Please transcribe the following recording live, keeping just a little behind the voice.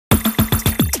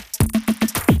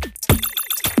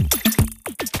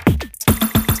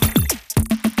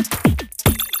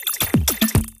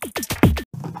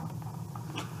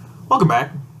Welcome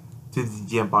back to the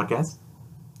DTM podcast.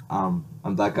 I'm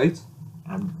BlackIce.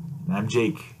 I'm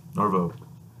Jake Norvo.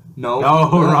 No,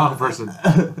 wrong person.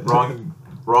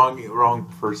 wrong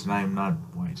person. I am not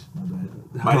white. My bad.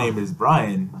 My name is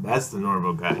Bryan. That's the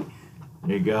Norvo guy.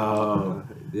 There you go.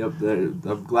 Yep.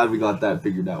 I'm glad we got that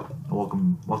figured out.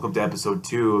 Welcome to episode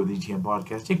 2 of the DTM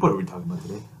podcast. Jake, what are we talking about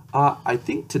today? I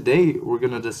think today we're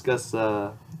gonna discuss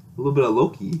a little bit of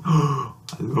Loki. I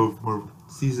love Marvel.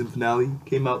 Season finale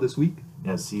came out this week.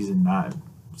 Yeah, season 9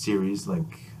 series.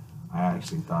 Like I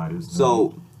actually thought it was.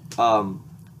 So, to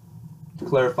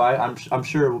clarify, I'm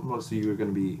sure most of you are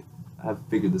gonna have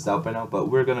figured this out by now,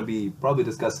 but we're gonna be probably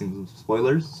discussing some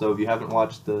spoilers. So if you haven't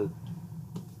watched the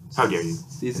how dare you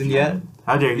season yet?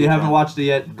 How dare you? If you haven't watched it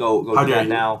yet, go do that you?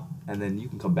 now, and then you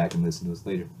can come back and listen to us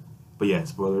later. But yeah,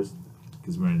 spoilers,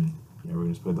 because we're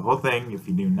gonna spoil the whole thing. If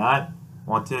you do not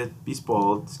want to be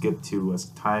spoiled, skip to a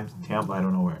timestamp. I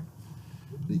don't know where.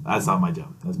 That's not my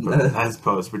job. That's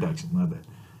post production. My bad.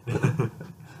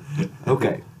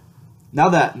 Okay. Now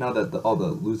that all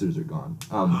the losers are gone.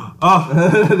 Oh, no,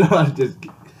 I'm just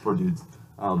kidding. Poor dudes.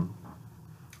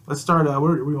 Let's start.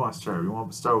 Where do we want to start? We want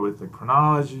to start with the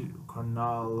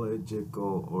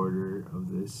chronological order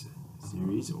of this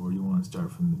series, or do you want to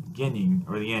start from the beginning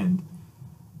or the end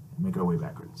and make our way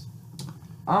backwards?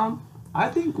 I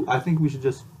think we should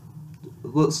just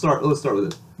let's start with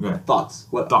it. Okay. Thoughts.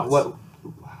 What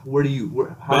do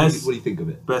you think of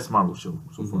it? Best Marvel show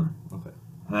so far. Okay.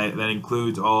 And that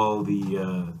includes all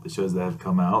the shows that have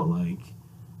come out, like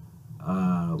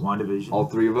WandaVision. All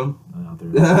three of them. I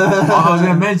was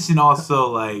gonna mention also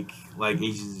like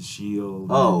Agents of S.H.I.E.L.D.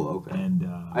 Oh, okay. And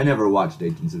I never watched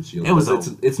Agents of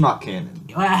S.H.I.E.L.D. It's not canon.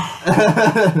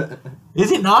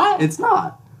 Is it not? It's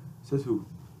not. Says who?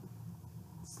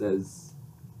 Says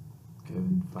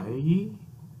Kevin Feige.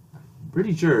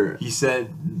 Pretty sure He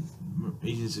said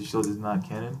Agents of S.H.I.E.L.D. is not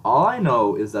canon. all I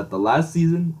know is that the last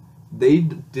season they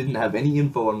didn't have any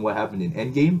info on what happened in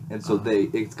Endgame, and so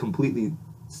it's completely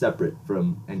separate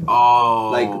from Endgame.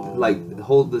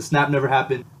 Oh, the snap never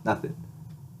happened. Nothing.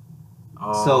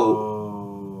 Oh,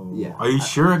 so yeah. Are you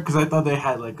sure? Because I thought they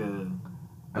had like a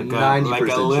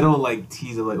 90% little sure. like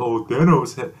teaser, like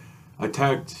Thanos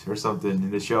attacked or something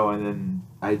in the show, and then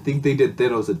I think they did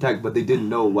Thanos attack, but they didn't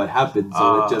know what happened,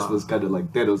 so it just was kind of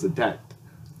like Thanos attacked.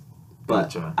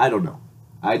 But gotcha. I don't know.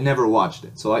 I never watched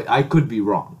it, so I could be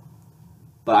wrong.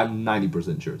 But I'm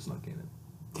 90% sure it's not canon.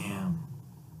 Damn.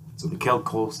 So they killed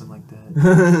Coulson like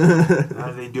that. How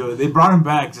did they do it? They brought him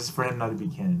back just for him not to be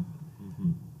canon.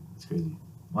 Mm-hmm. It's crazy.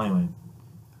 Well, anyway,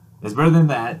 it's better than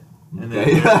that. And then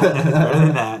Okay. it's better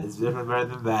than that. It's definitely better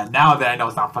than that. Now that I know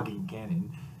it's not fucking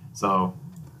canon, so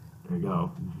there you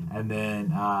go. Mm-hmm. And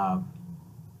then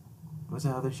what's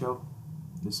that other show?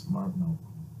 No.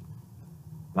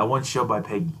 That one show by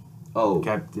Peggy. Oh,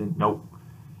 Captain. Nope.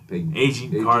 Peggy.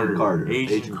 Agent Carter.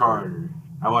 Agent Carter.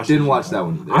 Didn't watch that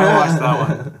one either. I watched that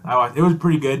one. It was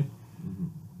pretty good, Mm-hmm.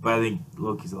 but I think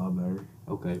Loki's a lot better.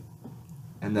 Okay.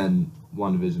 And then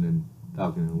WandaVision and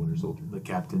Falcon and Winter Soldier. The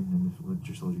Captain and the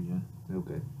Winter Soldier, yeah.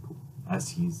 Okay, cool. As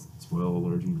he's spoiler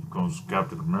alert, he becomes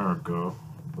Captain America.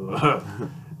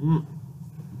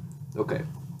 Okay.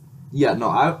 Yeah, no,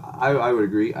 I would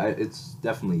agree. It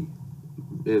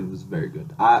was very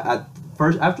good.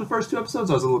 After the first 2 episodes,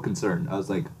 I was a little concerned. I was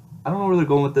like, I don't know where they're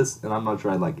going with this, and I'm not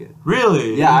sure I like it.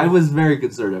 Really? Yeah, I was very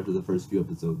concerned after the first few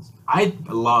episodes. I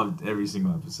loved every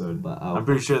single episode. But I'm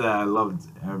pretty sure that I loved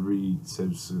every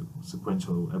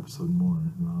sequential episode more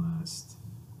than the last.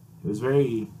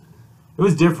 It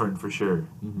was different for sure.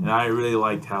 Mm-hmm. And I really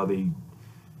liked how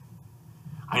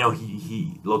I know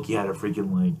Loki had a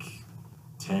freaking like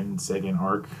 10-second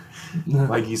arc.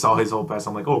 Like he saw his whole past.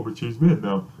 I'm like, oh, but she's mad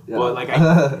now. Yeah.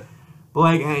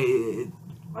 But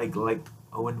like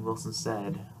Owen Wilson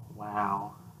said,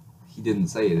 wow. He didn't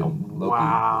say it in Loki.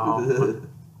 Wow.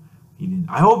 He didn't.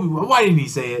 I hope. Why didn't he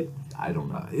say it? I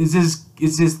don't know. It's this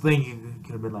thing. He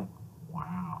could have been like,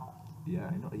 wow.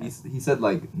 Yeah, I know. He said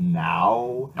like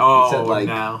now. Oh, he said like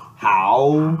now. How,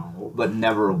 Wow. but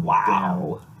never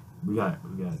wow. Damn. We got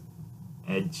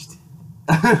edged.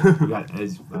 We got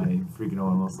edged by freaking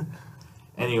Owen Wilson.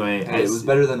 Anyway, Hey, it was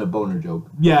better than a boner joke.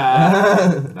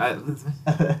 Yeah.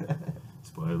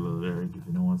 Spoiler alert! If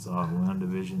no one saw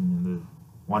WandaVision in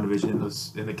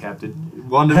the Captain.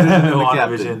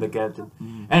 WandaVision and the Captain.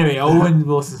 Anyway, Owen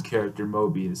Wilson's character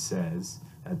Mobius says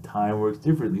that time works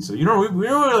differently. So we don't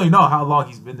really know how long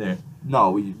he's been there. No,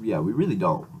 we really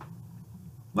don't.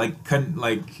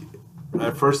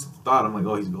 At first thought, I'm like,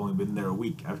 oh, he's only been there a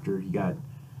week after he got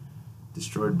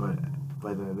destroyed by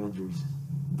the Avengers.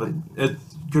 But it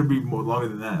could be more longer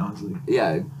than that, honestly.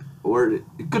 Yeah, Or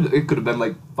it could have been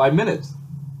like 5 minutes.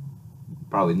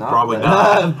 Probably not. Probably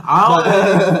not.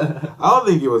 I don't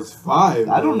think it was 5.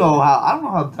 I don't know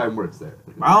how the time works there.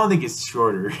 I don't think it's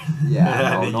shorter.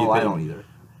 Yeah, I don't either.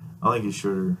 I think it's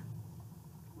shorter.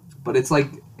 But it's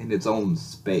like in its own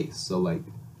space, so like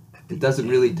it doesn't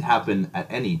really happen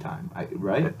at any time,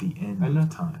 right? At the end of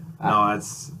time. No,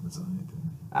 that's the only thing.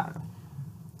 I don't know.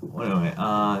 Well, anyway,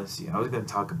 let's see. I was gonna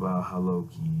talk about how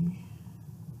Loki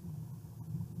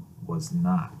was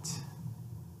not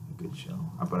a good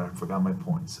show, but I forgot my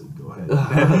point. So go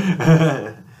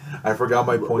ahead. I forgot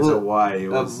my points of why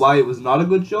it was not a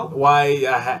good show. Why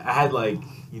I had like,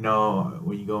 you know,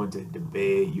 when you go into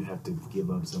debate, you have to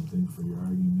give up something for your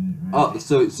argument, right? Oh,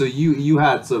 so you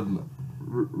had some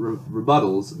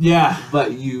rebuttals. Yeah,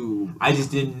 but I just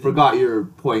didn't forgot your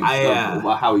point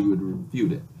about how you would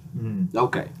refute it. Mm-hmm.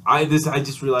 Okay. I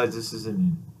just realized this isn't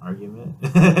an argument.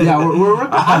 Yeah,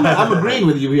 I'm agreeing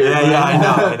with you here. Yeah,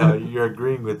 I know. You're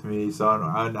agreeing with me, so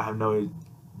I have no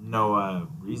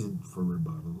reason for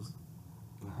rebuttals.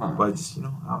 Huh. But just, you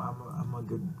know, I'm a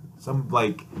good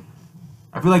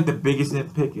I feel like the biggest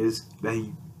nitpick is that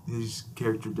his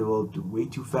character developed way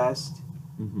too fast.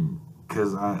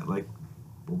 Because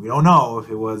but we don't know if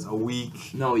it was a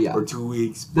week or 2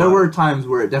 weeks. There were times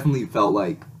where it definitely felt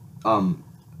like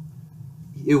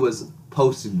it was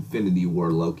post-Infinity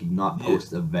War Loki, not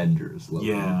post-Avengers Loki.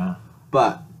 Yeah.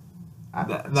 But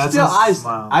that's still,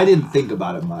 I didn't think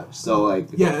about it much. So, like...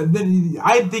 Yeah, then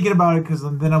I'm thinking about it because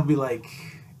then I'll be like,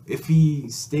 if he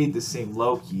stayed the same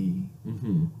Loki,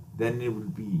 then it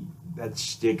would be... That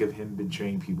shtick of him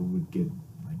betraying people would get,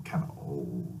 like, kind of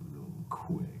old real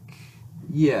quick.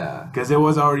 Yeah. Because it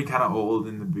was already kind of old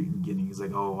in the beginning. It's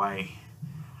like, oh, I'm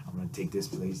going to take this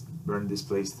place, burn this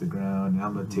place to the ground, and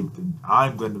I'm going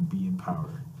to be in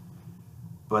power.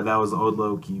 But that was old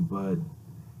Loki, but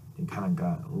it kind of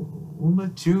got a little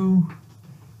bit too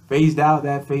phased out,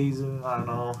 that phase. I don't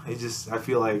know. I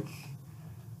feel like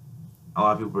a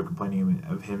lot of people were complaining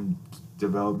of him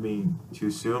developing too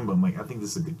soon, but I'm like, I think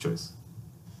this is a good choice.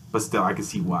 But still, I can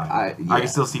see why. I can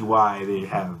still see why they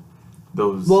have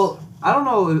those. Well, I don't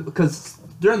know, because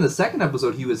during the second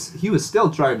episode, he was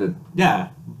still trying to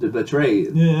betray.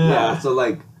 Yeah. So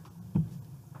like,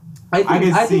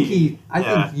 I think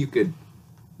you could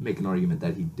make an argument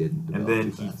that he didn't. And then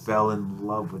he fell in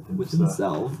love with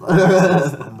himself.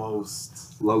 That's the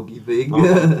most Loki thing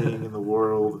in the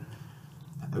world.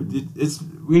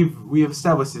 We have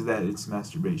established that it's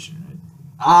masturbation, right?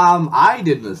 I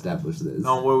didn't establish this.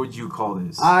 No, what would you call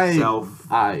this? I'm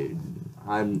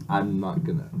not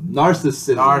gonna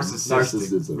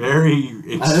narcissism. Very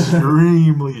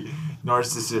extremely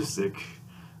narcissistic.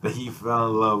 That he fell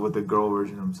in love with the girl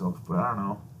version of himself, but I don't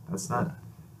know. That's not.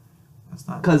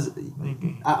 Because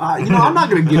I'm not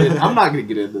gonna get in. I'm not gonna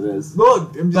get into this.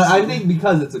 Look, but I think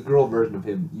because it's a girl version of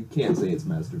him, you can't say it's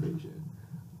masturbation.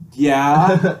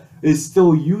 Yeah, it's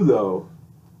still you though.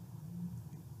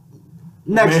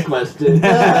 Next question.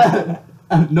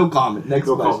 No comment. Next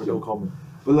question. No comment.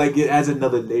 But like, it adds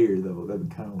another layer though. That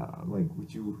would kind of like,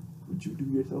 would you do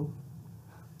yourself?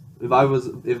 If I was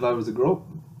a girl,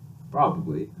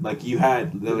 probably. Like you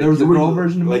had. There was a girl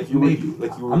version of me.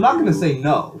 I'm not gonna say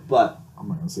no, but I'm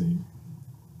not gonna say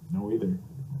no either.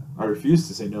 I refuse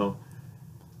to say no.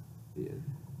 Yeah.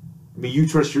 I mean, you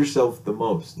trust yourself the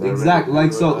most. Exactly.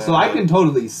 Like so I can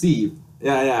totally see.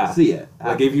 Yeah. See it.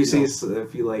 Like if you see,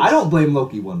 if you like. I don't blame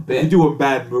Loki one bit. If you do a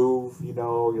bad move, you're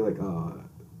like,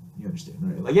 you understand,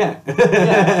 right? Like, yeah.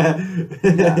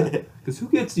 Because who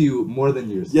gets you more than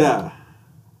yourself? Yeah.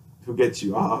 Who gets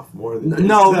you off more than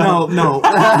yourself? No.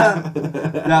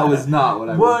 That was not what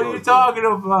I was. What are you talking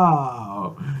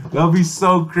about? That would be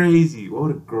so crazy. What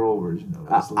would a girl version of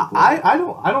this look like? I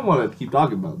don't want to keep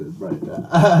talking about this right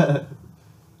now.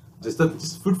 Just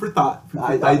food for thought.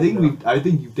 I think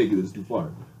you've taken this too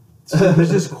far. There's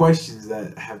just questions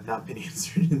that have not been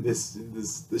answered in this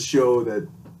show that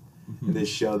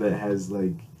has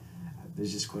like,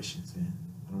 there's just questions, man.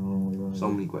 I don't know. So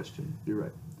many questions. You're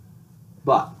right.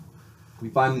 But we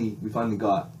finally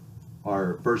got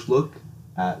our first look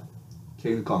at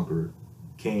Kang the Conqueror.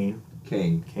 Kang.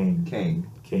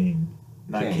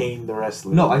 Not Kane the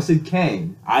wrestler. No, I said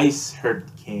Kang. I heard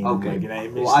Kane. Okay.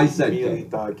 Like, I said Kane.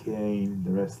 Thought Kane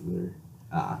the wrestler.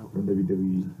 From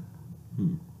WWE.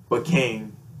 But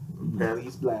Kang, apparently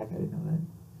he's black. I didn't know that.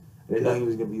 I didn't know he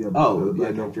was gonna be a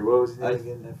black actor. What was his name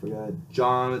again? I forgot.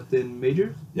 Jonathan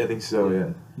Majors. Yeah, I think so.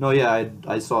 Yeah. No, yeah,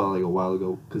 I saw it like a while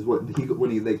ago because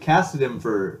when they casted him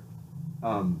for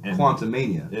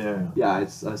Quantumania. Yeah. Yeah,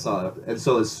 I saw it, and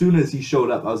so as soon as he showed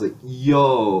up, I was like,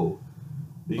 yo.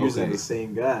 They're using the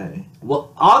same guy.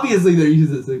 Well, obviously they're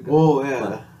using the same guy. Oh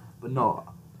yeah. But no,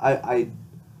 I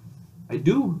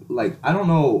do like. I don't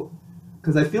know,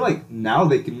 because I feel like now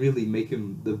they can really make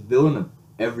him the villain of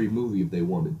every movie if they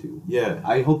wanted to. Yeah.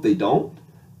 I hope they don't.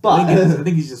 But I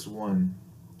think he's just one.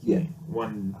 Yeah.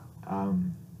 One.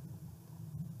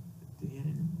 He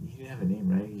didn't have a name,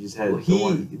 right? He just had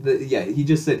he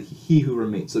just said he who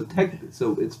remains. So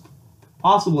so it's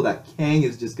possible that Kang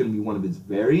is just going to be one of his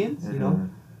variants, you know.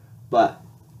 But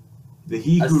the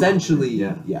he essentially,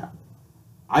 yeah.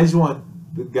 I just want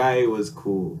the guy who was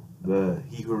cool. The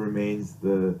he who remains.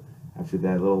 After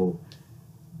that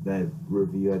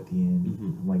review at the end,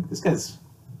 I'm like, this guy's.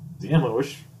 Damn, I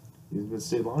wish he would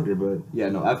stay longer, but yeah,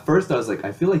 no. At first, I was like,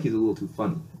 I feel like he's a little too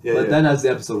funny. Yeah, but then as the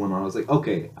episode went on, I was like,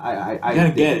 okay, I kind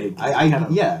of get it.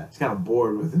 He's kind of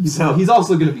bored with himself. He's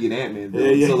also gonna be an Ant-Man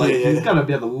villain, so like he's gotta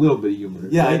have a little bit of humor.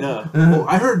 Yeah, right? I know. Well,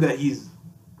 I heard that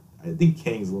I think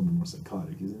Kang's a little bit more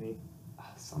psychotic, isn't he?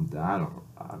 Something I don't know.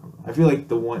 I feel like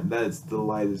the one that's the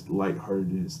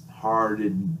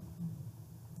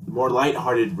more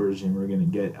lighthearted version we're gonna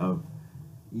get of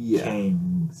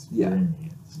Kang's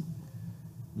variants.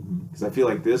 Because I feel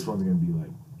like this one's gonna be like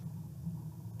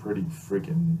pretty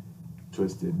freaking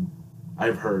twisted.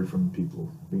 I've heard from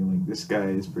people being like, this guy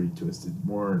is pretty twisted.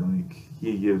 More like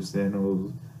he gives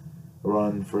Thanos a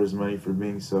run for his money for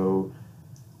being so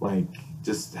like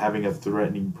just having a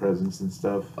threatening presence and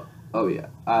stuff. Oh yeah.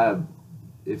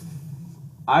 If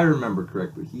I remember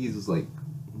correctly, he's like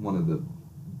one of the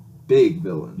big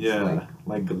villains. Yeah,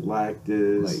 like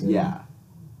Galactus.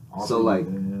 Like so like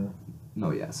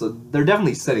so they're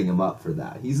definitely setting him up for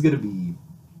that. He's gonna be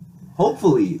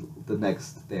hopefully the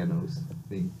next Thanos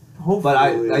thing. Hopefully. But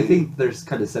I think they're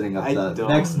kind of setting up the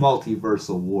next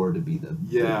multiversal war to be the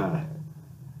I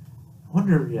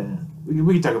wonder.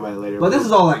 We can talk about it later. But this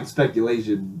is all like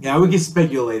speculation. Yeah, we can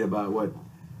speculate about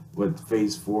what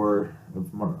Phase 4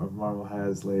 of Marvel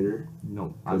has later.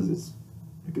 No,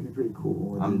 it could be pretty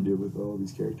cool what they do with all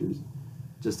these characters.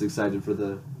 Just excited for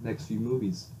the next few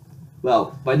movies.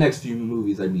 Well, by next few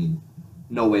movies, I mean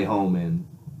No Way Home and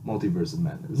Multiverse of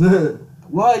Madness.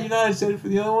 Well, you're not excited for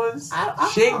the other ones?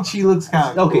 Shang-Chi looks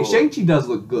kind of cool. Okay, Shang-Chi does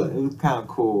look good. It looks kind of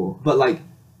cool. But, like...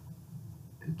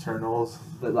 Eternals.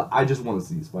 But I just want to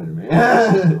see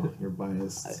Spider-Man. You're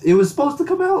biased. It was supposed to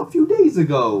come out a few days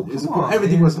ago.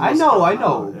 Everything was supposed to come I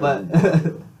know, but...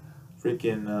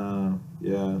 Freaking,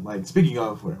 like, speaking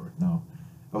of, whatever, no.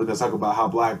 I was going to talk about how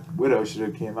Black Widow should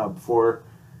have came out before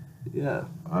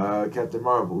Captain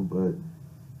Marvel, but...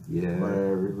 Yeah.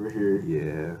 Whatever, we're here.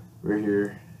 Yeah. We're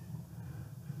here.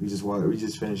 We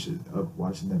just finished up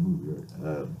watching that movie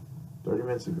 30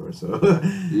 minutes ago or so.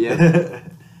 Yeah.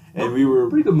 And we were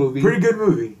pretty good movie. Pretty good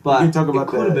movie. But we can talk about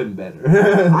it could have been better.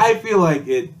 I feel like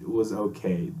it was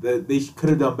okay. They could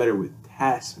have done better with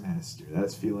Taskmaster.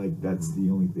 Feel like that's the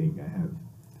only thing I have.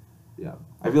 Yeah.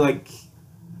 I feel like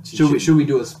should we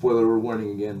do a spoiler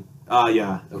warning again?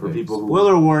 Yeah. Okay. For people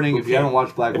spoiler warning if you haven't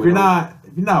watched Black Widow.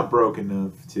 If you're not broke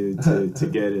enough to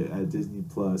get it at Disney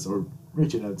Plus or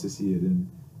rich enough to see it in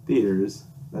theaters,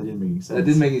 that didn't make any sense. That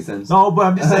didn't make any sense. No, but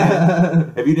I'm just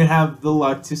saying, if you didn't have the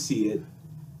luck to see it,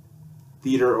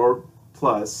 theater or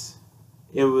plus,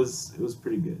 it was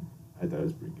pretty good. I thought it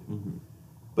was pretty good. Mm-hmm.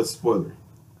 But spoiler.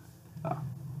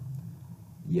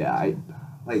 Yeah, I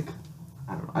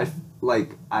don't know.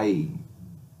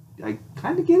 I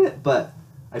kind of get it, but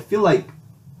I feel like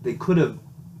they could have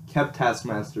kept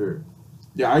Taskmaster.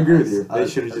 Yeah, I agree with you. They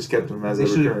should have just kept him as a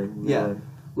recurring. Yeah,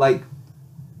 like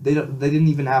they didn't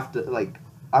even have to like.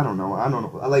 I don't know.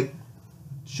 I like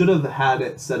should have had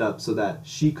it set up so that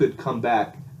she could come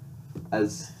back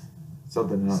as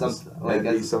something else, like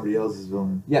as somebody else's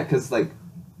villain. Yeah, because like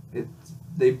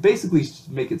they basically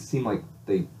make it seem like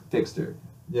they fixed her.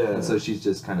 Yeah, and so she's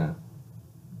just kind of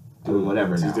doing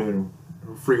whatever now. She's doing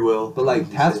free will. But like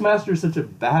Taskmaster is such a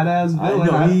badass villain. I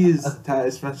know he is.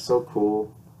 Taskmaster's so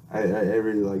cool. I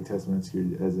really like Taskmaster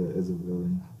as a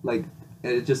villain. Like,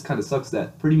 and it just kind of sucks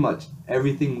that pretty much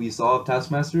everything we saw of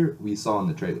Taskmaster we saw in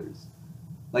the trailers.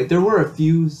 Like there were a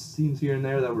few scenes here and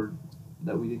there that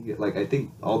we didn't get. Like I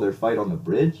think all their fight on the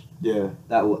bridge. Yeah.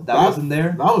 That wasn't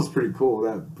there. That was pretty cool.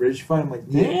 That bridge fight. I'm like,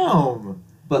 damn. Yeah.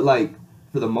 But like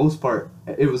for the most part,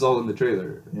 it was all in the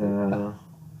trailer. Yeah.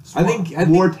 I think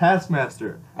more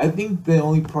Taskmaster. I think the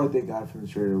only part they got from the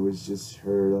trailer was just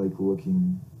her like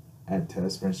looking at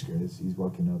Taskmaster as he's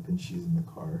walking up and she's in the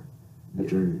car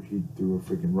after he threw a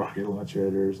freaking rocket launcher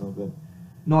at her or something.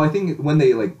 No, I think when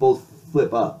they like both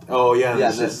flip up. Oh yeah,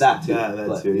 yeah, that too. Yeah,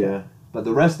 that too. Yeah. But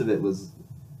the rest of it was,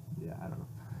 I don't know.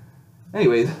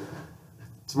 Anyways,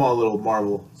 small little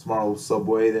Marvel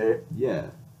subway there. Yeah.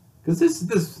 Because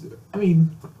this, I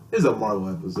mean, this is a Marvel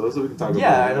episode, so we can talk about.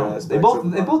 Yeah, I know. They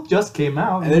both just came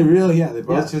out. And they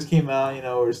both just came out. You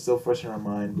know, we're still fresh in our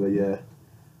mind, but yeah.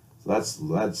 So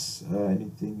that's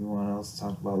anything you want else to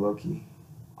talk about Loki?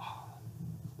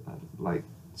 Like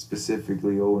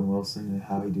specifically Owen Wilson and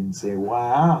how he didn't say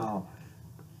wow.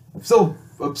 I'm so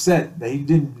upset that he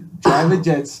didn't drive a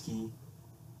jet ski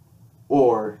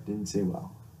or didn't say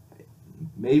wow.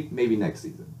 Maybe next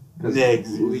season. Next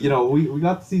season. You know, we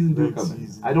got the season 2 coming.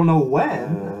 I don't know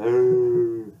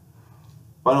when.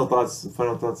 Final thoughts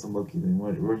on Loki then.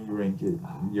 Where do you rank it?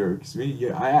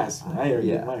 I asked. I already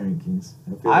did my rankings.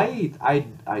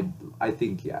 I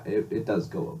think it does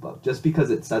go above just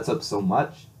because it sets up so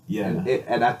much. Yeah.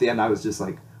 And at the end I was just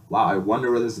like, wow, I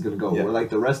wonder where this is gonna go. Yeah. Where like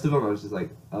the rest of them I was just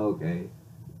like, oh, okay.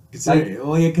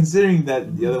 Considering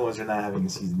that the other ones are not having a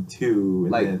season 2,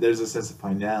 and like there's a sense of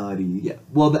finality. Yeah.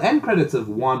 Well, the end credits of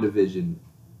WandaVision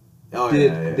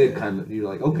did kind of, you're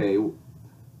like, okay,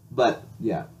 but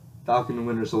yeah, Falcon and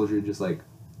Winter Soldier just like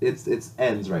it's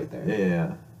ends right there.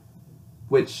 Yeah.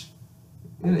 Which,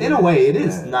 in a way, it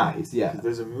is nice. Yeah.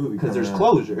 There's a movie because there's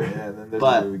closure. Yeah, and then there's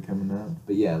a movie coming out.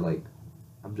 But yeah, like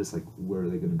I'm just like, where are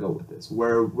they gonna go with this?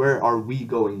 Where are we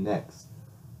going next?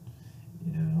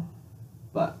 Yeah.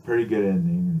 But pretty good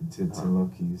ending to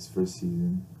Loki's first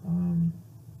season.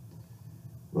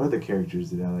 What other characters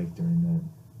did I like during that?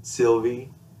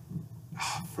 Sylvie.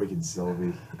 Oh, freaking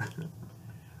Sylvie.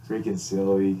 Freaking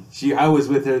Sylvie. I was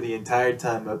with her the entire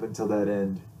time up until that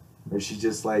end. Where she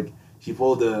just like she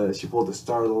pulled a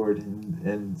Star-Lord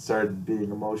and started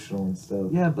being emotional and stuff.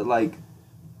 Yeah, but like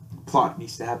plot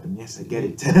needs to happen. Yes, I get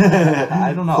it.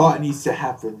 I don't know. Plot needs to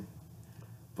happen.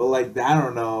 But like I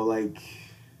don't know, like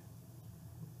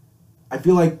I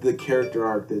feel like the character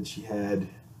arc that she had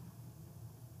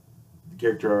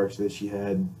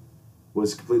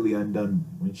was completely undone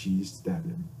when she stabbed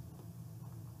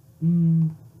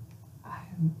him.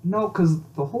 No, because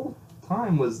the whole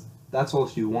time that's all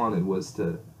she wanted was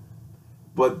to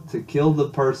kill the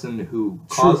person who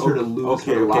caused her to lose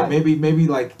her life. Maybe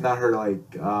like not her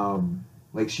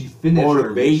like she finished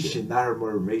motivation, not her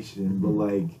motivation, but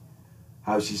like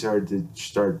how she started to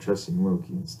trusting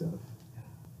Loki and stuff.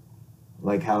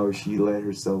 Like how she let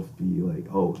herself be like,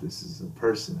 oh, this is a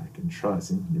person I can trust,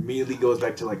 and immediately goes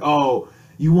back to like, oh,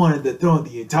 you wanted the throne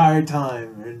the entire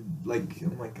time, and like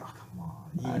I'm like, oh come on,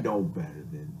 you know better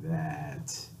than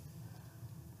that.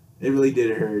 It really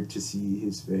did hurt to see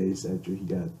his face after he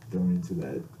got thrown into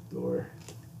that door.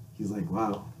 He's like,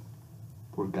 wow,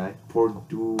 poor guy, poor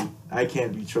dude, I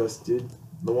can't be trusted.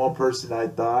 The one person I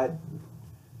thought,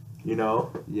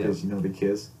 because they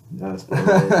kiss.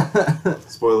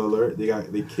 Spoiler alert!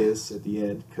 They kiss at the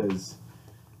end because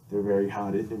they're very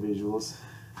hot individuals.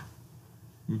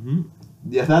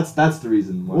 Yeah, that's the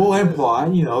reason why. Well, and plot,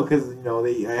 because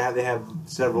they have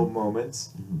several moments.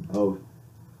 Oh,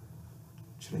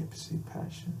 should I say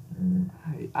passion?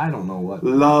 I don't know what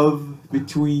love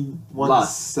between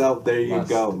oneself. Lust. There you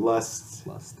go, lust.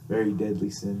 Very deadly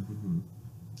sin.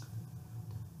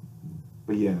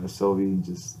 But yeah, Sylvie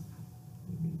just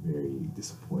made me very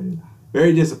disappointed.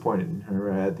 Very disappointed in her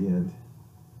right at the end.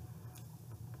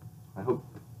 I hope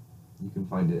you can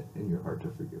find it in your heart to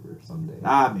forgive her someday.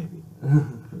 Maybe.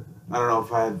 I don't know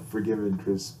if I have forgiven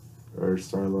Chris or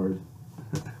Star-Lord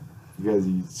because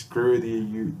he screwed the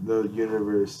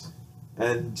universe,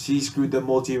 and she screwed the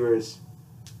multiverse.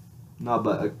 No,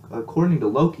 but according to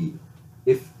Loki,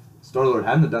 if Star-Lord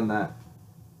hadn't done that,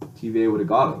 TVA would have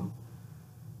got him.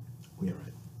 Yeah,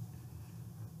 right.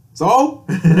 So?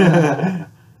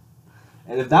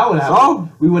 And if that would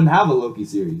happen, we wouldn't have a Loki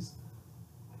series.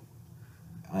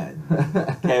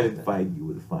 Kevin Feige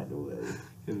would have found a way.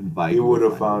 He would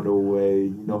have found a way.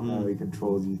 You know how he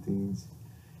controls these things.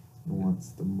 He wants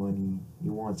the money. He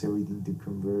wants everything to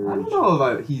converge. I don't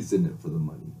know if he's in it for the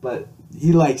money, but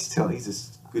he likes telling.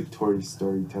 He's a good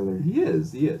storyteller. He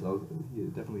is. He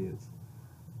definitely is.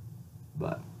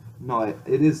 But no,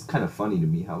 it is kind of funny to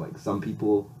me how like some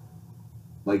people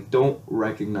like don't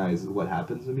recognize what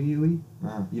happens immediately.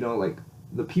 Like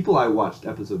the people I watched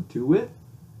episode 2 with,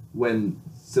 when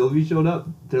Sylvie showed up,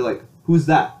 they're like, "Who's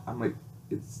that?" I'm like,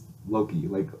 "It's Loki."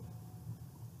 Like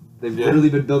they've literally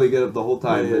been building it up the whole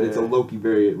time that it's a Loki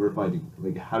variant we're fighting.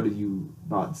 Like, how did you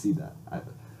not see that?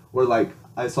 Or like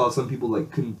I saw some people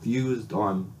like confused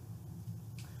on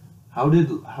how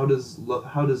does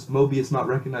Mobius not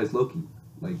recognize Loki?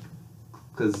 Like,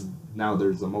 because now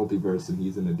there's a multiverse and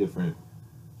he's in a different.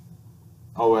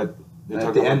 Oh, at the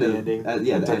end of the ending.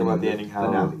 Talking about the ending. How?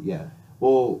 Finale, yeah.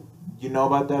 Well, you know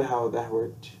about that? How that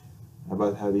worked?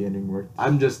 About how the ending worked?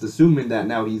 I'm just assuming that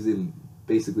now he's in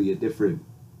basically a different.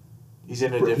 He's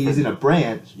in a different. He's in a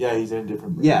branch. Yeah, he's in a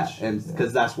different branch. Yeah, and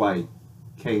because that's why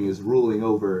Kang is ruling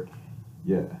over.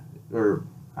 Yeah. Or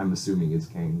I'm assuming it's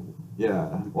Kang.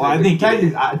 Yeah. Well, I think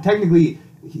technically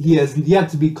he has yet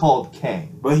to be called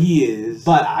Kang. But he is.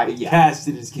 But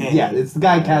casted as Kang. Yeah, it's the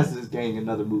guy casted as Kang in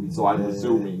another movie, so I'm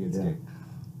assuming it's Kang.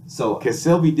 So because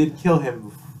Sylvie did kill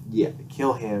him. Yeah.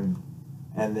 Kill him,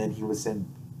 and then he was sent.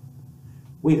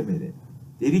 Wait a minute.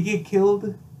 Did he get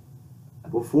killed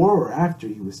before or after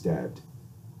he was stabbed?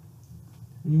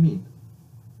 What do you mean?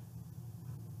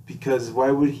 Because why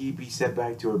would he be sent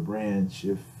back to a branch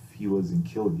if he wasn't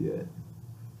killed yet?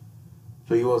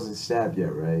 So he wasn't stabbed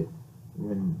yet, right?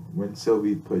 When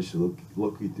Sylvie pushed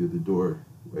Loki through the door.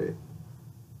 Wait.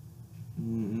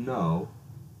 No.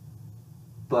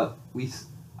 But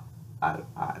I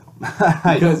don't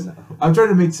because know. I'm trying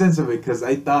to make sense of it because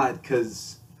I thought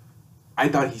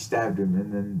he stabbed him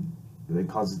and then that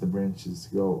causes the branches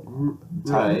to go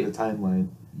the timeline.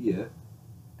 Yeah.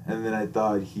 And then I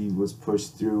thought he was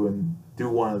pushed through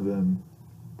one of them,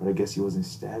 but I guess he wasn't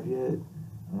stabbed yet.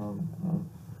 I'm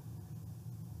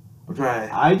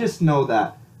trying. I just know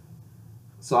that.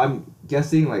 So I'm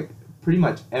guessing like pretty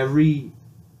much every.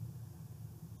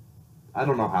 I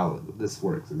don't know how this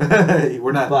works.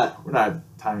 we're not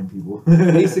time people.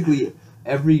 Basically,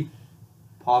 every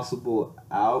possible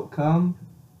outcome,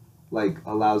 like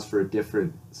allows for a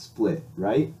different split,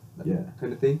 right? Yeah.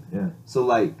 Kind of thing. Yeah. So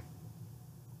like.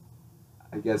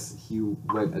 I guess he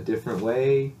went a different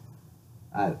way.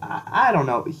 I don't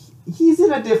know. He's in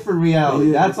a different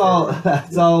reality. That's all.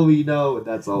 That's all we know, and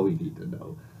that's all we need to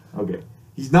know. Okay,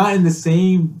 he's not in the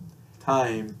same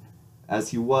time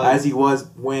as he was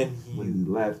when he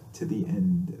left to the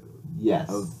end. Yes.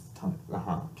 Of time.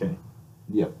 Okay.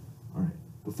 Yep. All right.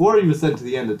 Before he was sent to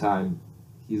the end of time,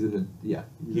 he's in a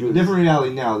different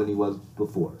reality now than he was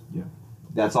before. Yeah.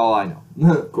 That's all I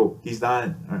know. Cool. He's not.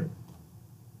 All right.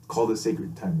 Called the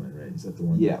Sacred Timeline, right? Is that the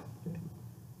one? Yeah. Okay.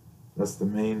 That's the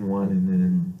main one, and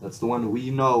then... That's the one we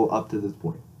know up to this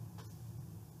point.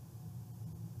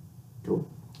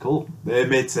 Cool. It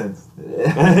made sense.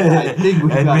 I think we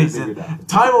got it figured out.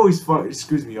 Time always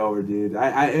screws me over, dude.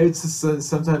 It's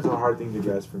sometimes a hard thing to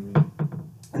grasp for me.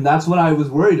 And that's what I was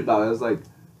worried about. I was like,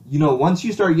 once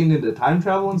you start getting into time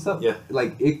travel and stuff,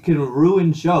 like, it can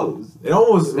ruin shows. It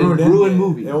almost ruined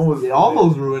movies. It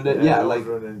almost ruined it. Yeah, like,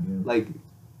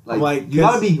 you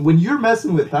gotta be, when you're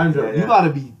messing with time travel, you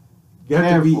gotta be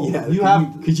careful.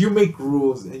 Because you make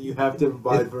rules and you have to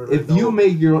abide by them. If you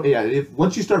make your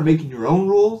once you start making your own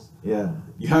rules,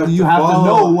 you have to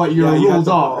know what your rules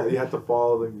are. You have to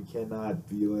follow them. You cannot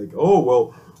be like, oh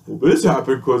well this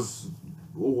happened because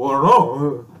I don't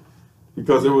know,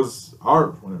 because it was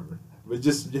art, whatever. But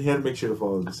just you had to make sure to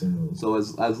follow the same rules. So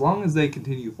as long as they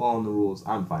continue following the rules,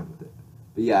 I'm fine with it.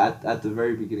 But yeah, at the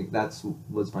very beginning,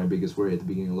 was my biggest worry at the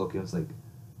beginning of Loki. I was like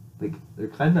they're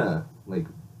kind of like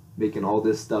making all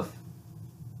this stuff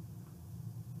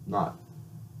not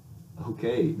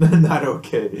okay. Not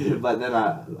okay. But then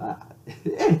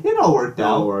it all worked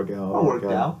out. All worked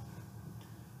out.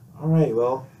 All right.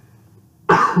 Well,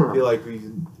 I feel like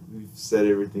we've said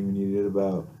everything we needed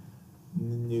about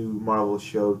new Marvel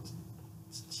show,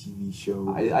 TV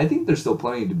show. I think there's still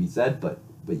plenty to be said, but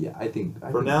yeah, I think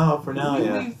for now,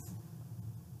 yeah.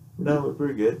 No, we're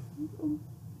pretty good.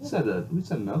 We said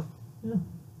enough. Yeah.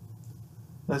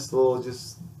 Nice little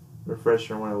just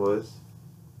refresher on what it was.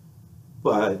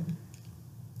 But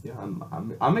yeah,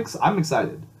 I'm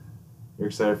excited. You're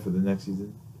excited for the next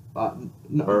season?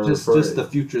 No, just the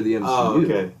future of the MCU. Oh,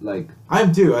 okay. Like I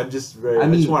am too. I just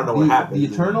want to know what happens.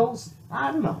 The Eternals,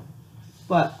 I don't know,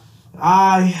 but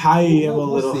I am a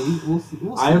little. We'll see.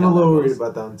 I am a little worried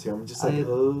about that one too. I'm just like,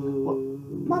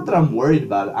 not that I'm worried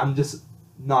about it. I'm just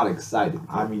not excited.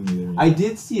 I mean, neither. I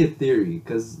did see a theory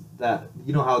because that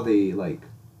how they like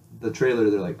the trailer.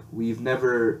 They're like, we've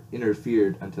never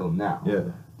interfered until now. Yeah.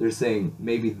 They're saying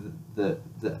maybe the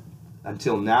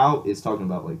until now is talking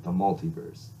about like the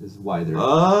multiverse is why they're.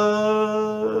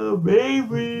 Oh,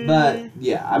 baby. But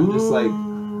yeah, I'm just like,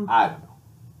 I don't know.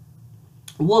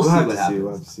 We'll see what happens.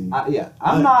 We'll have to see.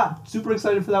 I'm not super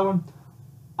excited for that one.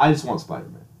 I just want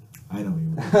Spider-Man. I know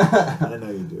you. I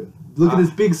know you do. Look at this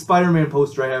big Spider-Man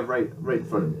poster I have right in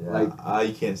front of me. Like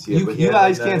you can't see it. You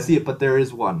guys can't see it, but there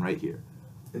is one right here.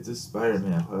 It's a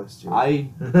Spider-Man poster.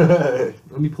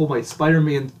 Let me pull my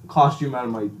Spider-Man costume out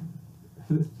of my.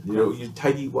 Your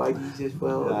tidy whities as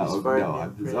well. No,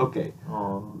 I'm just, okay.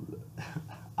 Oh.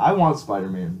 I want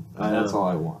Spider-Man. That's all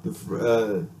I want.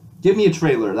 Give me a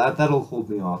trailer. That'll hold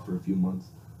me off for a few months.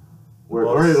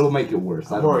 or it'll make it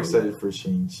worse. I'm more excited for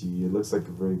Shang-Chi. It looks like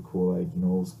a very cool, like,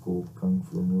 old school kung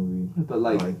fu movie. But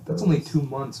like that's only 2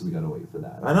 months we gotta wait for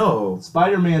that. I know.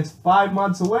 Spider-Man's 5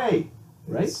 months away,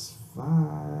 right? It's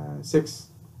 6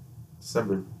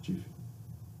 December.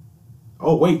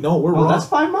 Oh wait, no, we're wrong. That's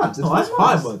 5 months. It's that's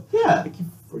 5 months. Yeah. I keep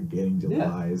forgetting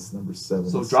July is number 7.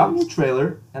 So drop me a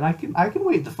trailer, and I can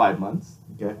wait the 5 months.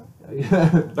 Okay.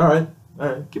 All right.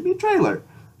 Give me a trailer.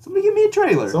 Somebody give me a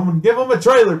trailer. Someone give him a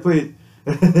trailer, please.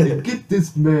 Get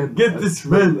this man. Get this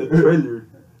man a trailer.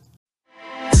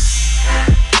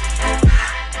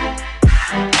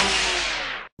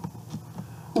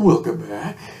 Welcome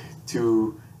back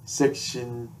to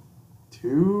section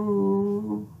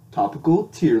 2. Topical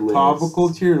tier list. Topical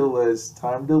tier list.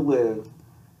 Time to live.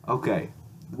 Okay.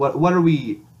 What are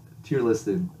we tier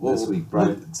listed this week,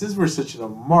 Brian? Since we're such in a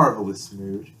marvelous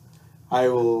mood,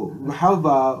 how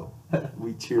about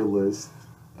we tier list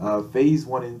phase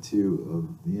 1 and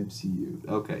 2 of the MCU.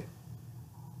 Okay.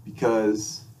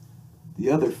 Because the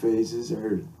other phases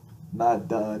are not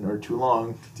done or too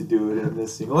long to do it in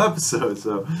this single episode,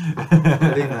 so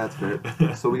I think that's fair.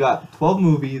 So we got 12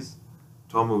 movies.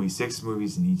 12 movies, 6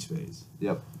 movies in each phase.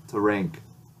 Yep, to rank.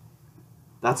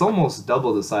 That's almost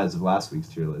double the size of last week's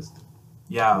tier list.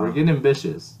 Yeah. We're getting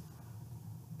ambitious.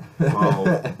 Well,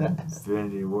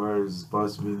 Infinity War is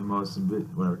supposed to be the most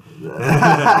whatever.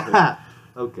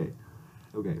 Okay.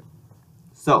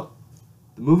 So,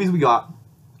 the movies we got: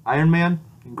 Iron Man,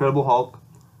 Incredible Hulk,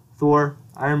 Thor,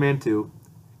 Iron Man 2,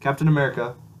 Captain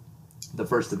America, the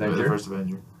First Avenger,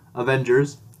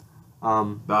 Avengers,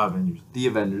 The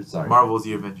Avengers. Sorry, Marvel's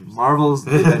The Avengers. Marvel's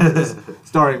The Avengers,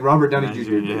 starring Robert Downey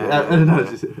Jr.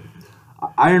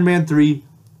 Iron Man 3,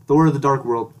 Thor: The Dark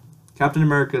World, Captain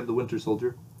America: The Winter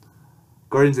Soldier,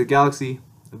 Guardians of the Galaxy,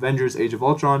 Avengers: Age of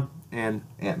Ultron, and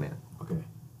Ant-Man. Okay.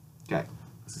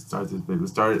 Let's start this big.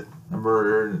 Let's start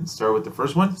with the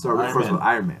first one.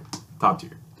 Iron Man. Top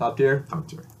tier.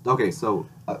 Okay, so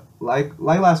like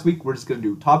last week, we're just gonna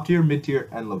do top tier, mid tier,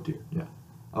 and low tier. Yeah.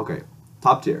 Okay.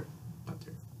 Top tier.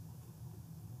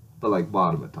 But like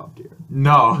bottom of top tier.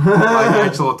 No, like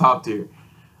actual top tier.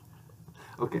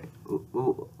 Okay.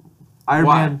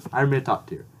 Iron Man top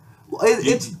tier. Well,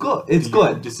 it's good. It's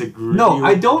good. Disagree? No,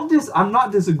 I don't. I'm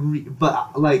not disagree.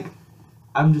 But like,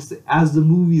 I'm just as the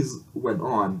movies went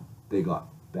on, they got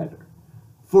better.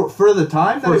 For the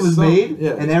time that it was made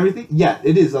and everything,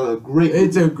 it is a great.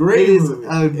 It's a great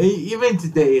movie. Even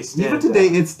today, it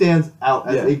stands out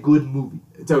as a good movie.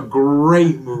 It's a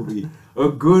great movie. A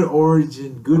good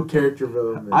origin, good character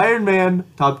development. Iron Man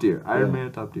top tier. Iron Man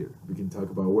top tier. We can talk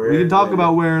about where.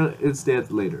 Where it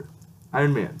stands later.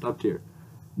 Iron Man top tier.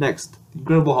 Next,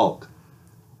 Incredible Hulk.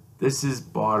 This is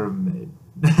bottom mid.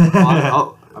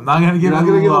 I'm not gonna give it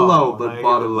a low, but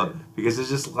bottom mid. Because it's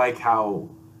just like how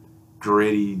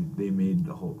gritty they made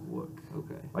the Hulk look.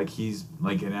 Okay. Like he's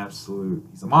like an absolute.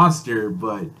 He's a monster,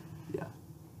 but yeah.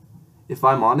 If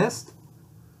I'm honest,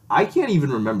 I can't even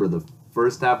remember the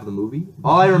first half of the movie.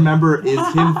 All I remember is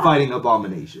him fighting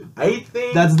Abomination. I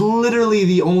think that's literally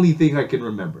the only thing I can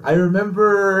remember. I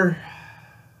remember.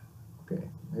 Okay,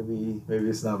 maybe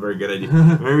it's not a very good idea.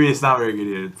 Maybe it's not very good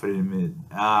idea to put it in mid.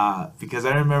 Because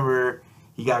I remember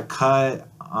he got cut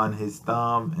on his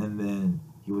thumb, and then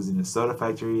he was in a soda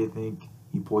factory. I think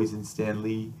he poisoned Stan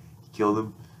Lee. He killed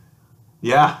him.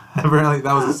 Yeah, apparently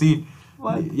that was the scene.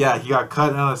 What? Yeah, he got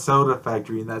cut on a soda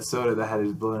factory, and that soda that had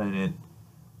his blood in it.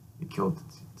 It killed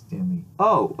Stan Lee.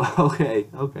 Oh, okay.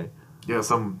 Yeah,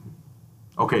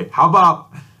 Okay, how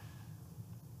about...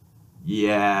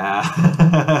 Yeah.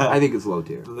 I think it's low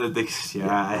tier. It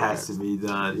has to be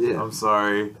done. Yeah. I'm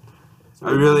sorry.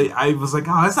 I was like,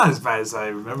 oh, that's not as bad as I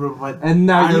remember, but... And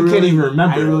now you can't even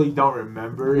remember I really don't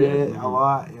remember it a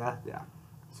lot, yeah.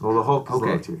 So the Hulk is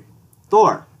low tier.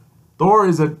 Thor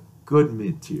is a good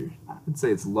mid tier. I would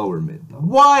say it's lower mid, though.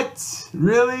 What?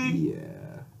 Really? Yeah.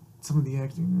 Some of the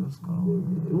acting was kind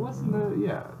of... It wasn't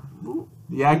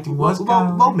The acting was kind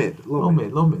of... Low mid. Low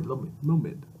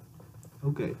mid.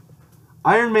 Okay.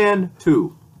 Iron Man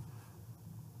 2.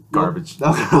 Garbage.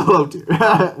 Low tier.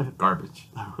 Garbage.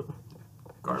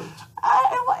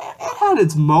 It had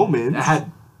its moments. It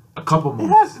had a couple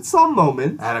moments. It had some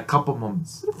moments. It had a couple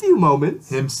moments. A few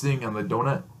moments. Him sitting on the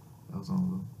donut. That was all of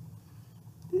them.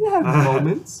 It had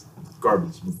moments.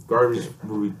 Garbage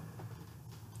movie.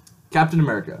 Captain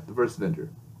America, the First Avenger.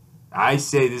 I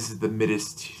say this is the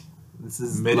middest. This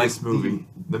is middest movie.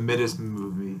 The middest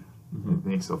movie I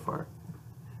think so far.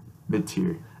 Mid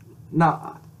tier.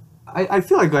 Now, I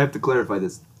feel like I have to clarify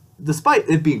this. Despite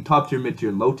it being top tier, mid tier,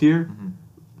 and low tier,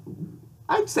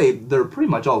 I'd say they're pretty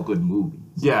much all good movies.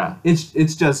 Yeah.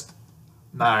 It's just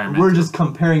Not Iron Man. We're just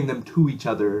comparing them to each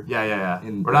other. Yeah.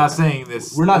 We're not saying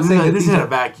this. We're not saying this isn't a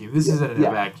vacuum. This isn't in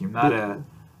a vacuum. Not a.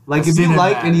 Like if you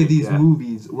like any of these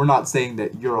movies, we're not saying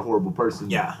that you're a horrible person.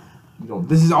 Yeah. You don't.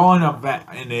 This is all in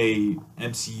a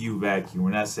MCU vacuum. We're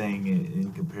not saying it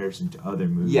in comparison to other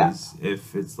movies. Yeah.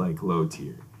 If it's like low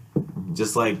tier,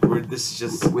 just like this is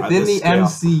just within the scale.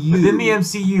 MCU. Within the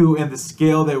MCU and the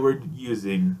scale that we're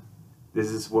using, this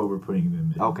is what we're putting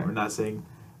them in. Okay. We're not saying.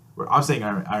 I'm saying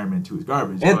Iron Man 2 is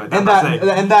garbage. And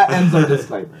that ends our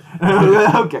disclaimer.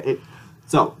 Okay.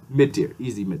 So mid tier,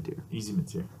 easy mid tier. Easy mid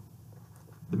tier.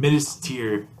 The midest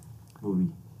tier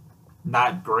movie.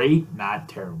 Not great, not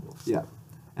terrible. Yeah.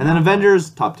 And then Avengers,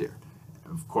 top tier.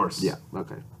 Of course. Yeah,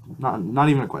 okay. Not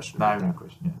even a question. Not even a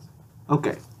question, yes.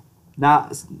 Okay. Now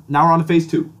we're on to phase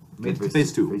 2. Made it to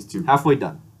phase 2. Phase 2. Halfway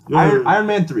done. Yeah. Iron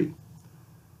Man 3.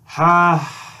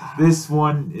 This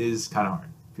one is kind of hard.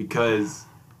 Because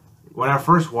when I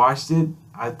first watched it,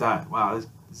 I thought, wow,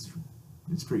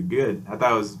 it's pretty good. I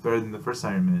thought it was better than the first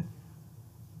Iron Man.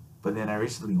 But then I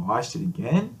recently watched it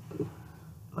again.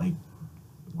 Like,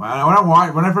 when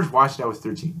I first watched it, I was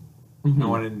 13. Mm-hmm. And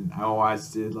when I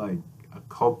watched it like a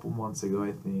couple months ago,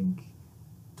 I think,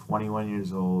 21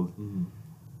 years old. Mm-hmm.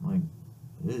 I'm like,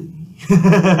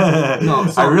 no,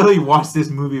 so I really watched this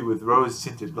movie with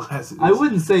rose-tinted glasses. I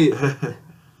wouldn't say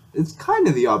it's kind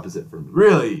of the opposite for me.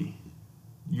 Really?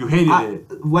 You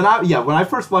hated it? When I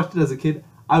first watched it as a kid,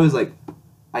 I was like,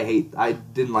 I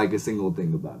didn't like a single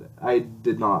thing about it. I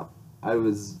did not. I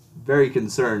was very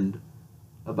concerned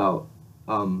about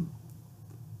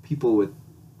people with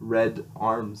red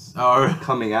arms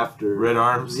coming after. Red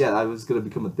arms? Yeah, I was gonna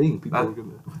become a thing. People were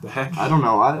gonna. What the heck? I don't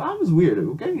know. I was weird.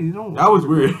 Okay, you don't. That was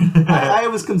weird. I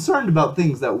was concerned about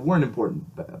things that weren't important.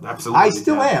 Absolutely. I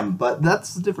still am, but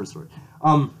that's a different story.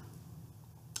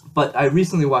 But I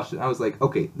recently watched it. And I was like,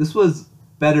 okay, this was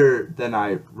better than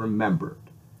I remembered.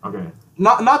 Okay.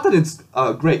 Not that it's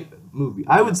a great movie.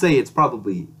 I would say it's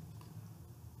probably.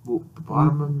 Well, the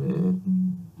bottom of mid.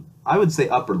 I would say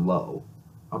upper low.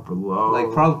 Upper low.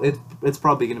 Like it's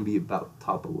probably gonna be about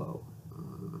top of low.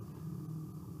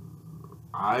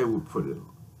 I would put it.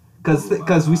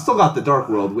 Because we still got The Dark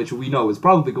World, which we know is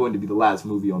probably going to be the last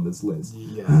movie on this list.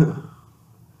 Yeah.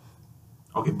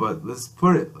 Okay, but let's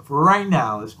put it for right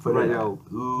now. Let's put it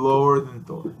lower than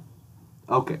Thor.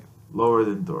 Okay. Lower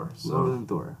than Thor. So. Lower than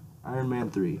Thor. Iron Man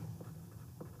 3.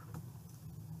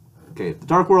 Okay, The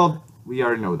Dark World. We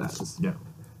already know that. Yeah.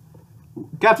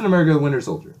 Captain America: Winter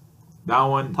Soldier. That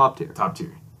one. Top tier. Top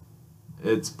tier.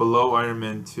 It's below Iron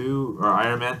Man 2 or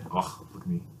Iron Man. Oh, look at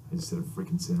me. I just said a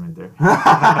freaking sin right there.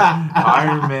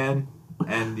 Iron Man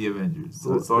and the Avengers.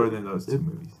 So it's lower than those two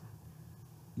movies.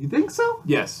 You think so?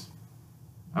 Yes.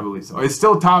 I believe so. It's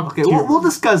still top tier. Okay, we'll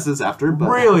discuss this after, but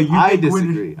really, I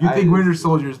disagree. You think Winter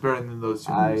Soldier is better than those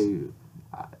two movies?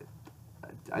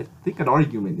 I think an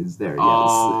argument is there, yes.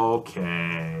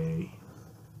 Okay.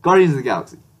 Guardians of the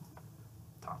Galaxy.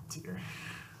 Top tier.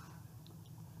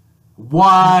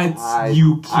 What?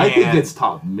 You can't. I think it's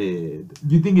top mid.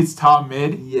 You think it's top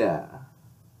mid? Yeah.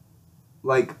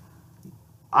 Like,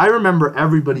 I remember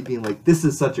everybody being like, this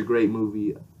is such a great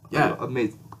movie. Yeah.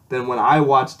 Amazing. Then when I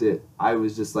watched it, I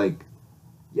was just like,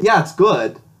 yeah, it's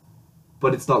good,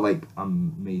 but it's not like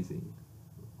amazing.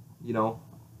 You know?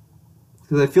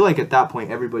 Because I feel like at that point,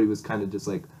 everybody was kind of just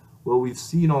like, well, we've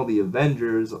seen all the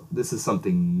Avengers. This is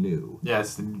something new. Yeah,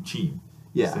 it's the new team.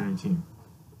 Yeah. It's the new team.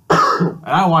 And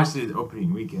I watched it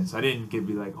opening weekend, so I didn't get to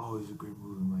be like, oh, this is a great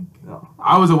movie. Like, No.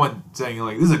 I was the one saying,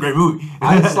 like, this is a great movie.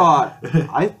 I saw it.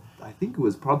 I think it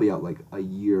was probably out like a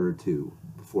year or two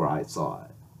before I saw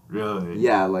it. Really?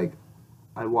 Yeah, like,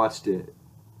 I watched it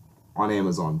on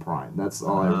Amazon Prime. That's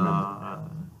all I remember.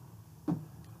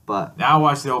 But now I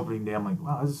watched the opening day. I'm like,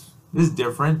 wow, this is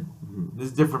different. Mm-hmm. This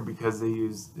is different because it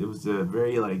was a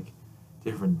very, like,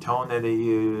 different tone that they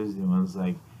used. It was,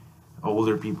 like,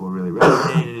 older people really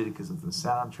resonated because of the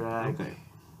soundtrack. Okay.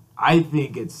 I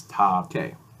think it's top.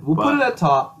 Okay. We'll put it at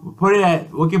top. We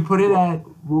can put it at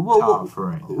top for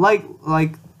right now.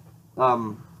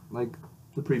 Like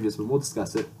the previous one. We'll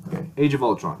discuss it. Okay. Age of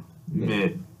Ultron.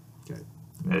 Mid. Okay.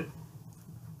 Mid.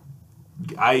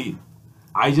 I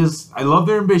love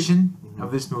their ambition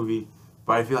of this movie,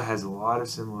 but I feel it has a lot of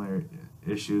similar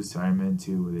issues to Iron Man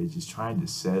 2 where they're just trying to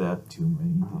set up too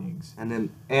many things. And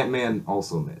then Ant-Man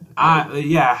also mid.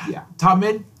 Yeah. Top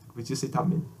mid? Would you say top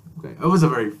mid? Okay. It was a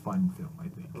very fun film, I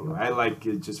think. Okay. I like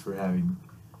it just for having...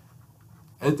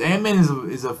 Ant-Man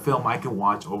is a film I can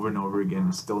watch over and over again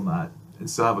and still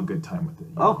have a good time with it.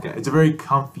 Okay. It's a very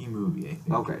comfy movie, I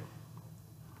think. Okay.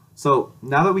 So,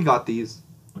 now that we got these,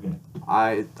 okay,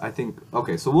 I think...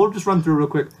 Okay, so we'll just run through real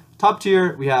quick. top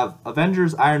tier, we have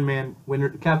Avengers, Iron Man,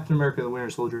 Captain America, the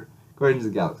Winter Soldier, Guardians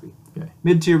of the Galaxy. Okay.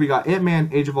 Mid tier, we got Ant-Man,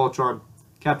 Age of Ultron,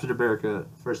 Captain America,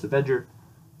 First Avenger,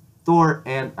 Thor,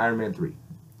 and Iron Man 3.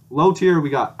 Low tier, we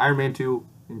got Iron Man 2,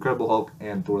 Incredible Hulk,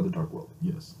 and Thor: The Dark World.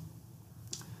 Yes.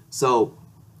 So,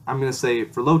 I'm going to say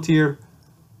for low tier,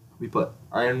 we put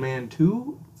Iron Man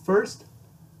 2 first.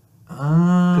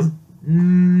 Or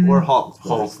Hulk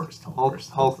first. Hulk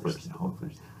first.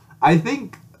 I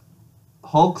think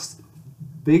Hulk's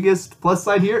biggest plus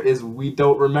side here is we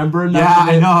don't remember enough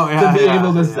to be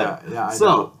able to say.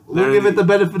 So, we'll give it the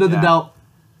benefit of the doubt.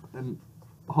 And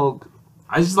Hulk.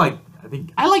 I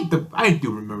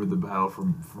do remember the battle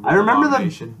from I remember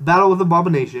the battle with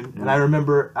Abomination, and I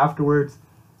remember afterwards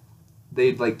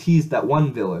they like teased that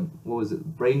one villain. What was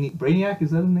it? Brainiac,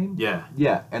 is that his name? Yeah.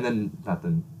 Yeah, and then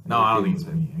nothing. No, I don't think it's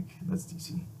Brainiac. That's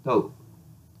DC. No.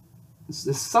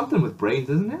 It's something with brains,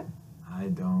 isn't it? I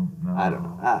don't know. I don't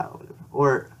know. Whatever.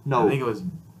 Or no. I think it was.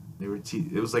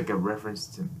 It was like a reference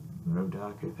to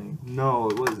Rodoc, I think. No,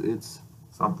 it's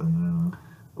something. I don't know.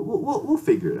 We'll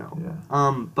figure it out. Yeah.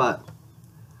 But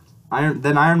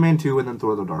Iron Man 2 and then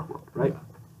Thor: The Dark World, right? Yeah.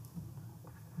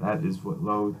 That is what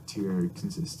low tier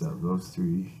consists of. Those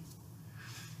three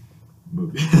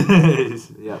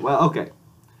movies. Yeah. Well, okay.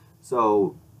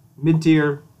 So mid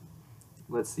tier.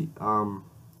 Let's see.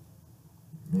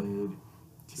 Mid.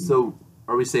 So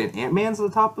are we saying Ant-Man's at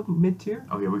the top of mid tier?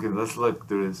 Okay, let's look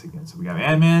through this again. So we got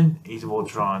Ant-Man, Age of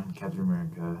Ultron, Captain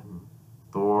America,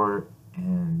 Thor,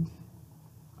 and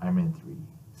Iron Man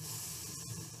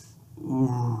 3.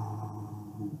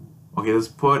 Ooh. Okay, let's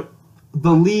put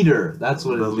the leader. That's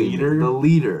what the it's leader. The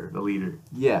leader. The leader.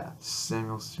 Yeah.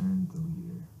 Samuel Stern, the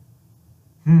leader.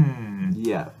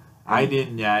 Yeah. I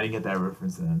didn't get that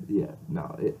reference then. Yeah.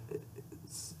 No.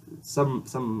 It's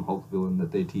some Hulk villain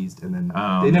that they teased, and then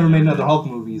they never made another Hulk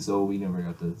movie, so we never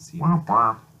got to see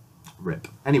it. Rip.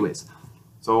 Anyways.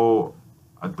 So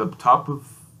at the top of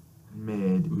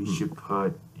mid, we should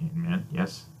put Ant-Man.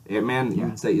 Yes. Ant-Man, you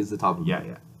would say, is the top of mid.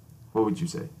 Yeah. What would you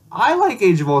say? I like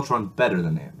Age of Ultron better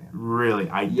than Ant-Man. Really?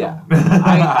 I don't. Yeah.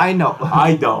 I know.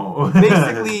 I don't.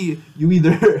 Basically, you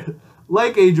either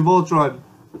like Age of Ultron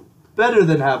better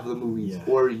than half the movies,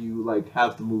 or you like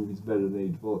half the movies better than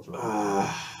Age of Ultron.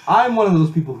 I'm one of those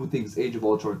people who thinks Age of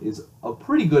Ultron is a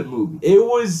pretty good movie. It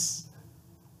was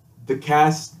the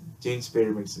cast. James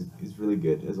Spader is really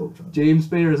good as Ultron. James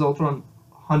Spader as Ultron,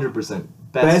 100%.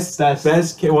 Best.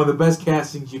 One of the best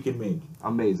castings you can make.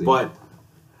 Amazing. But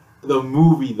the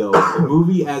movie, though, the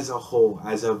movie as a whole,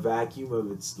 as a vacuum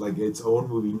of its own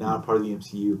movie, not part of the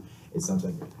MCU, it's not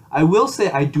that great. I will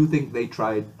say I do think they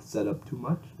tried to set up too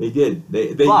much. They did.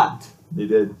 They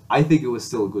did. I think it was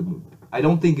still a good movie. I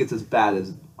don't think it's as bad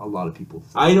as a lot of people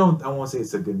say. I won't say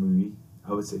it's a good movie.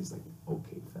 I would say it's like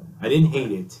okay film. I didn't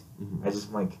hate it. I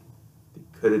just they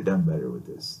could have done better with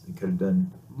this. They could have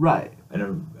done and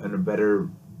a better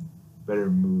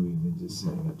movie than just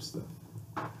setting up stuff.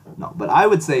 No, but I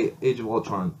would say Age of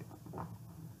Ultron,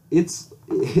 it's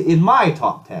in my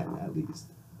top 10 at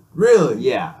least. Really?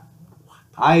 Yeah.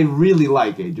 I really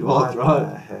like Age of Ultron. What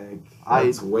the heck?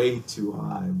 That's way too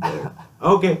high. But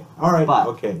okay. All right.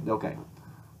 Okay.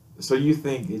 So you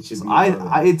think it should be?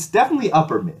 It's definitely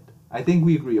upper mid. I think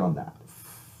we agree on that.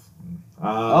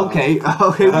 Okay, we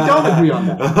don't agree on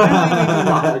that. Maybe we do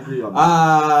not agree on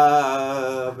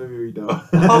that. Maybe we don't.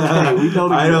 Okay, we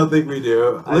don't agree. I don't think we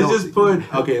do. Let's just put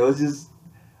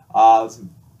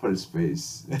a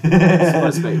space. Put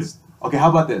a space. Okay, how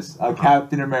about this?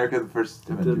 Captain America, the First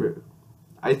Avenger.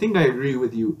 I think I agree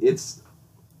with you. It's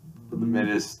the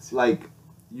middest. Like,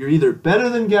 you're either better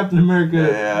than Captain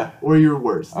America or you're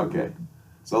worse. Okay.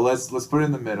 So let's put it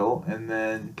in the middle, and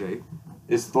then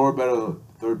is Thor better?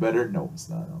 No, it's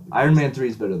not. Iron Man 3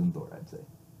 is better than Thor, I'd say.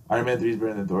 Iron Man 3 is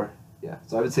better than Thor? Yeah.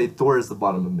 So I would say Thor is the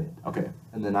bottom of mid. Okay.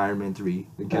 And then Iron Man 3,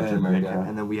 then Captain America,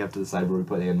 and then we have to decide where we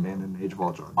put Ant-Man and Age of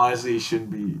Ultron. Honestly, it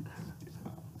shouldn't be.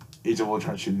 Age of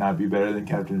Ultron should not be better than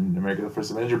Captain America: The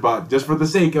First Avenger, but just for the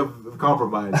sake of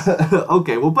compromise.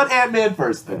 Okay, we'll put Ant-Man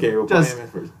first then. Okay, we'll put Ant-Man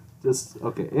first.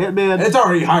 Ant-Man. And it's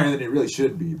already higher than it really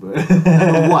should be, but.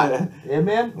 What?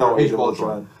 Ant-Man? No, Age of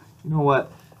Ultron. You know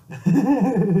what?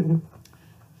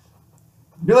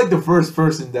 You're like the first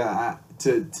person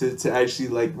to actually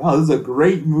like, wow, this is a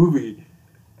great movie.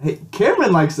 Hey,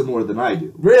 Cameron likes it more than I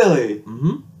do. Really?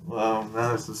 Mm-hmm. Well,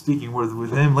 now so speaking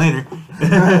with him later.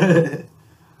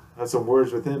 Have some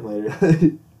words with him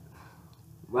later.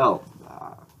 Well,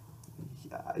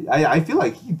 I feel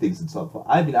like he thinks it's up.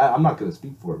 I mean, I'm not gonna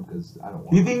speak for him because I don't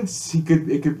want. He thinks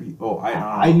it could be. Oh,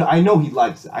 I know he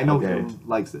likes it. I know he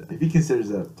likes it. If he considers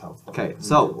that top. Okay,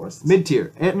 so mid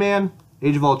tier: Ant-Man,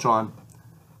 Age of Ultron,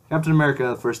 Captain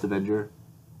America, First Avenger.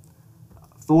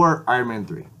 Thor, Iron Man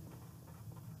 3.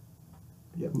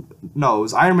 Yep. No, it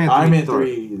was Iron Man 3. Iron Man Thor.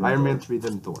 3. Iron Man 3,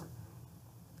 then Thor.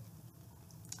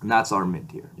 And that's our mid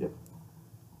tier. Yep.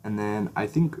 And then I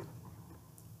think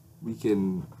we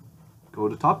can go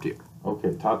to top tier.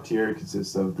 Okay, top tier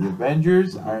consists of the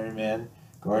Avengers, Iron Man,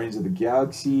 Guardians of the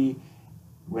Galaxy,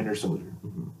 Winter Soldier.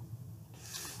 Mm-hmm.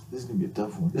 This is gonna be a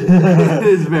tough one. It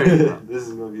is very tough. This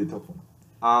is gonna be a tough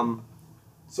one.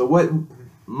 So go ahead.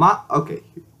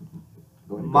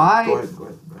 Go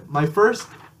ahead. My first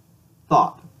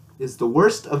thought is the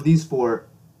worst of these four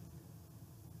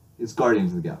is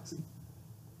Guardians of the Galaxy.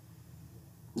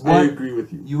 I agree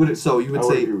with you. You would say agree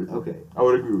with you. okay. I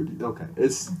would agree with you. Okay.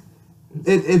 It's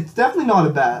definitely not a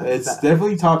bad. It's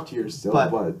definitely top tier still,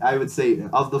 but I would say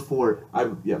of the four. I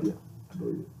believe it.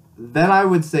 Then I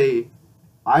would say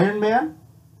Iron Man.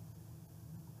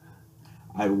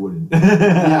 I wouldn't.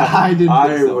 Yeah, I didn't.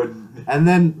 I wouldn't. And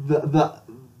then the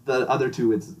other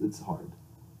two, it's hard.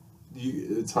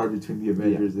 It's hard between the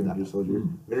Avengers and Winter Soldier.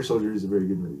 Mm-hmm. Winter Soldier is a very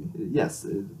good movie. Yes.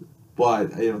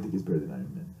 But I don't think it's better than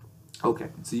Iron Man. Okay,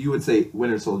 so you would say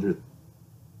Winter Soldier,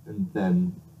 and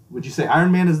then would you say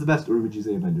Iron Man is the best, or would you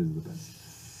say Avengers is the best?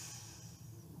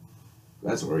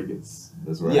 That's where it gets.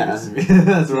 That's where yeah. it gets to me.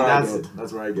 That's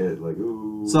where I get like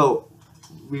ooh. So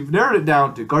we've narrowed it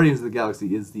down to Guardians of the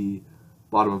Galaxy is the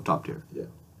bottom of top tier. Yeah.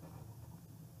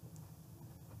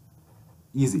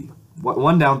 Easy.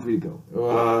 One down, 3 to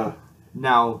go.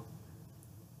 Now,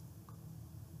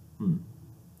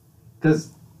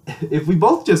 because if we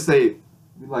both just say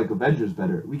we like Avengers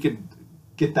better, we could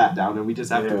get that down, and we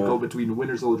just have to go between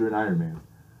Winter Soldier and Iron Man.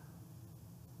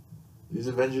 Is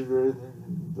Avengers better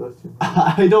than those two?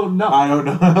 I don't know. I don't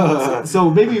know. So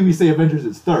maybe we say Avengers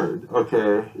is third.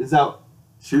 Okay. Is that?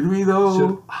 Should we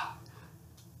though?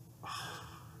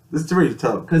 This is very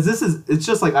tough. Because it's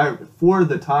just like for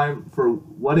the time, for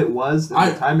what it was,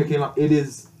 and the time it came out, it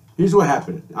is. Here's what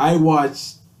happened.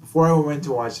 Before I went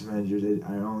to watch Avengers,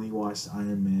 I only watched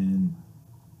Iron Man.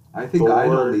 I think I'd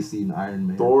only seen Iron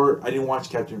Man. Thor, I didn't watch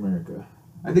Captain America.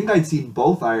 I think I'd seen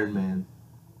both Iron Man.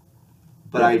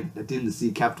 But I didn't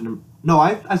see Captain. No,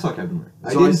 I saw Captain America.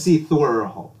 So I didn't see Thor or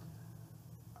Hulk.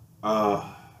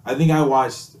 I think I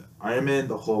watched Iron Man,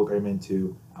 the Hulk, Iron Man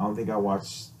 2. I don't think I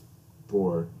watched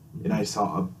Thor. And I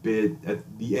saw a bit at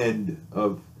the end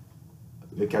of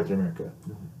the Captain America.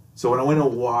 So when I went to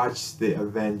watch the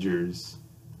Avengers,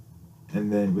 and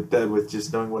then with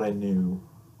just knowing what I knew,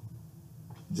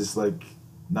 just like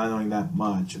not knowing that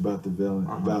much about the villain,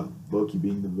 about Loki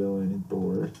being the villain in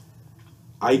Thor,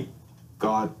 I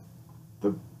got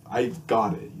it,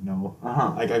 you know?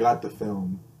 Like I got the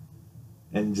film,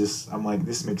 and I'm like,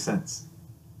 this makes sense.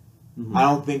 I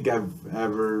don't think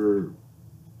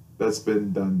that's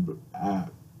been done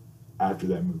after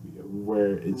that movie,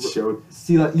 where it showed.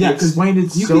 See, like, yeah, because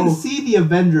you can see the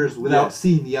Avengers without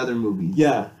seeing the other movies.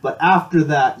 Yeah, but after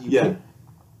that, you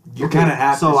kind of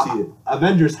have to see it.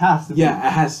 Avengers has to. Yeah,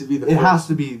 it has to be It has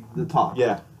to be the top.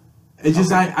 Yeah, it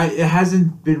just it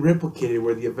hasn't been replicated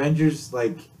where the Avengers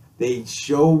they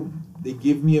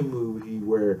give me a movie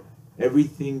where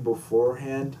everything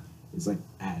beforehand is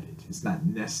added. It's not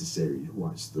necessary to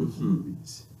watch those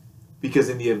movies. Because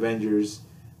in the Avengers,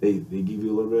 they give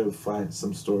you a little bit of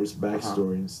some stories,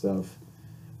 backstory and stuff,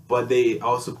 but they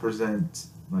also present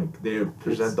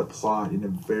the plot in a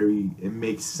very, it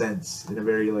makes sense in a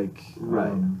very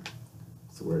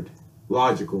what's the word,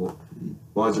 logical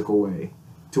way,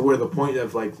 to where the point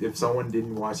of if someone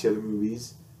didn't watch the other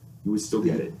movies, you would still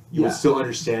get it, you would still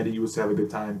understand it, you would still have a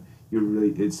good time.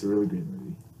 It's a really great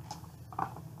movie.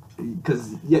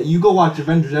 Because you go watch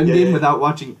Avengers Endgame without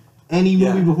watching any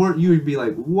movie before, you would be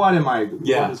like, what am I?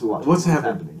 What's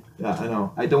happening? Yeah, I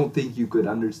know. I don't think you could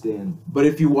understand. But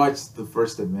if you watch the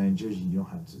first Avengers, you don't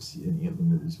have to see any of the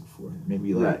movies before.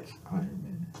 Maybe Iron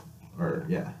Man, or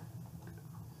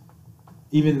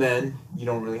Even then, you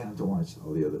don't really have to watch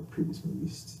all the other previous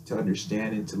movies to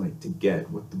understand and to get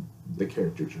what the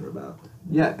characters are about.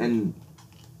 Yeah, and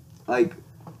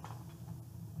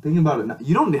thinking about it,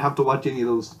 you don't have to watch any of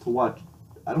those to watch.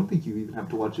 I don't think you even have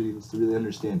to watch any of those to really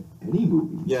understand any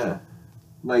movie. Yeah.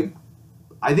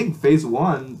 I think Phase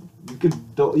 1, you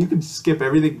could skip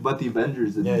everything but the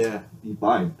Avengers and be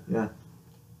fine. Yeah.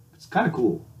 It's kind of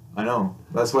cool. I know.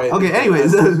 That's why.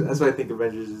 Anyways, that's why I think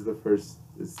Avengers is the first.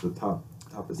 It's the top.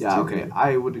 Yeah. Okay.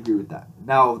 I would agree with that.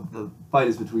 Now the fight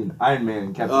is between Iron Man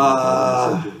and Captain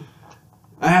America.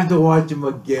 I have to watch him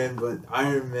again, but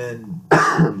Iron Man.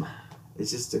 It's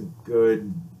just a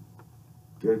good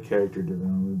character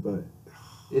development, but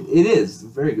it is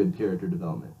very good character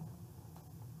development.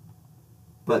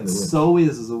 But so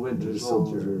is the Winter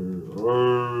Soldier.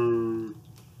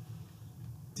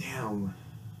 Damn.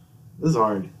 This is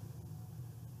hard.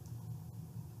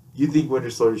 You think Winter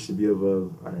Soldier should be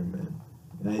above Iron Man?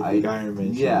 And I think Iron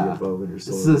Man should be above Winter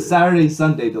Soldier. This is a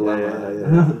Saturday-Sunday dilemma.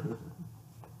 Yeah.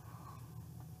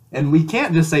 And we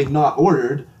can't just say not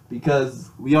ordered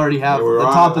because we already have the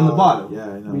top and the bottom. Yeah,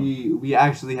 I know. We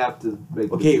actually have to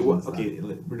make. Okay,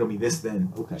 riddle me this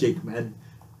then. Okay. Jake, man.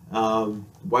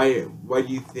 Why do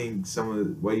you think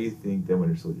that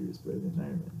Winter Soldier is better than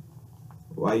Iron Man?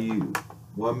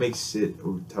 What makes it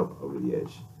over the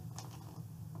edge?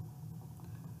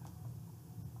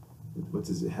 What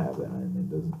does it have that Iron Man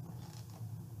doesn't?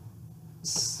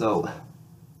 So,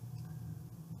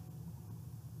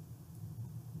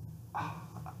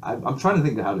 I'm trying to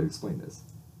think of how to explain this.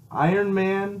 Iron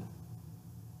Man.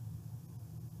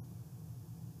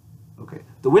 Okay,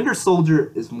 the Winter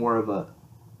Soldier is more of a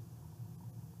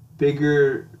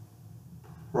bigger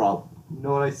problem. You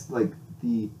know what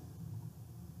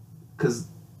because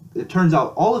it turns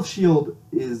out all of S.H.I.E.L.D.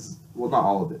 is, well, not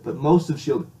all of it, but most of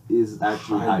S.H.I.E.L.D. is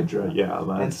actually Hydra. Yeah,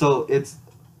 and so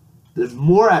there's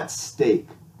more at stake.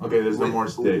 Okay, there's no more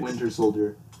stakes. Winter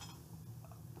Soldier.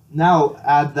 Now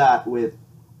add that with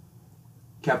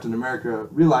Captain America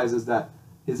realizes that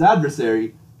his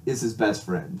adversary is his best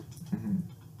friend. Mm-hmm.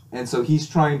 And so he's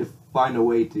trying to find a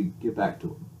way to get back to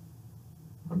him.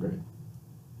 Okay.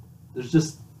 There's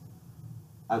just,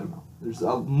 I don't know. There's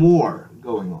more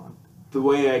going on. The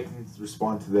way I can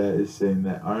respond to that is saying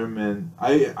that Iron Man,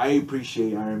 I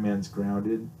appreciate Iron Man's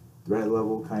grounded threat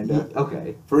level, kind of.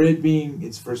 Okay. For it being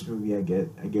its first movie, I get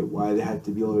why they had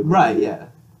to be a little bit. Right, yeah.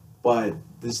 But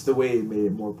this is the way it made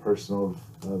it more personal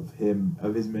of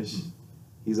his mission.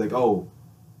 He's like, the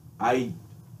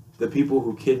people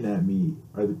who kidnap me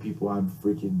are the people I'm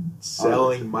freaking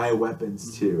selling my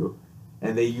weapons to.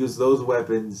 And they use those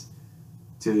weapons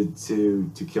to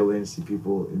kill innocent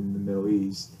people in the Middle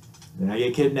East. Then I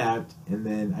get kidnapped, and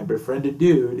then I befriend a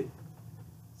dude.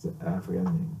 I forgot his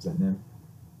name. Is that him?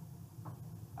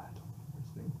 I don't remember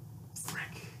his name.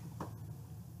 Frick.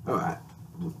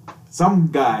 Some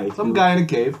guy in a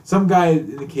cave. Some guy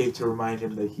in the cave to remind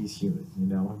him that he's human, you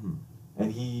know? Mm-hmm.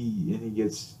 And he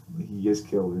gets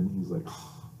killed, and he's like,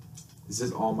 this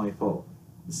is all my fault.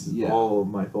 This is all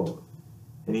my fault.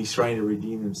 And he's trying to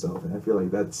redeem himself, and I feel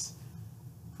like that's,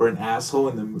 for an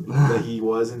asshole that he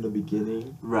was in the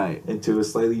beginning, right, into a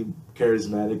slightly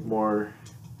charismatic, more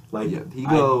he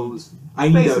goes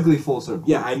basically full circle.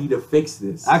 Yeah, I need to fix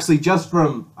this. Actually, just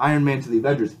from Iron Man to the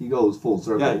Avengers, he goes full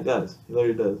circle. Yeah, he does. He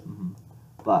literally does. Mm-hmm.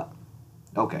 But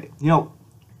okay,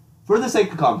 for the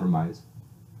sake of compromise,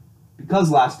 because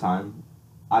last time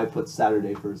I put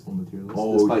Saturday first on the tier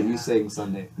list, despite you saying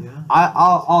Sunday. Yeah.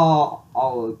 I'll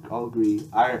agree.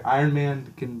 Iron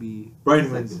Man can be. Bryan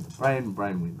wins. Bryan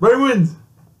wins. Bryan wins.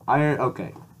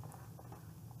 Okay.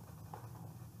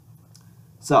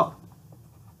 So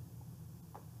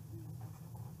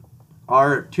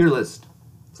our tier list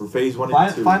for Phase 1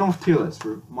 and 2. Final tier list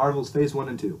for Marvel's Phase 1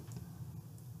 and 2.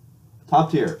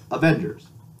 Top tier: Avengers,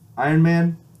 Iron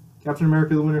Man, Captain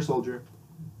America: The Winter Soldier,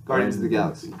 Guardians of the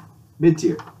Galaxy. Mid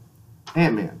tier: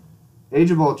 Ant-Man,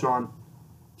 Age of Ultron,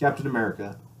 Captain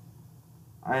America,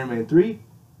 Iron Man 3,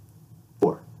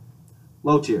 4.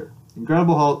 Low tier: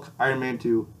 Incredible Hulk, Iron Man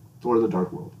 2, Thor: The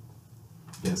Dark World.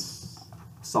 Yes.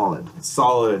 Solid.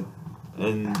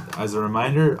 And as a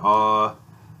reminder,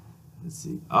 let's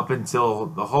see, up until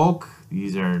the Hulk,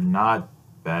 these are not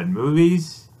bad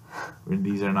movies.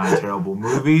 These are not terrible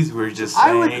movies. We're just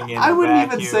saying I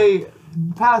wouldn't even say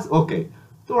past. Okay,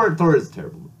 Thor is a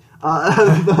terrible movie.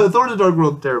 Thor: The Dark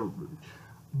World, terrible movie.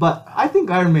 But I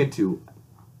think Iron Man 2.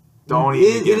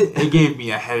 It gave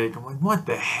me a headache. I'm like, what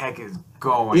the heck is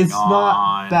going on? It's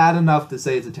not bad enough to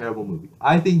say it's a terrible movie.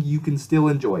 I think you can still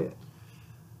enjoy it.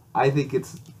 I think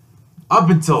it's. Up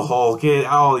until Hulk,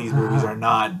 all these movies are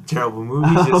not terrible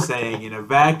movies. Just saying, in a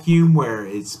vacuum where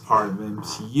it's part of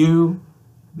MCU,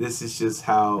 this is just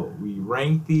how we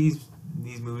rank these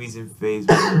movies in Phase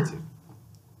 1 and 2.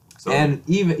 So, and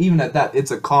even at that,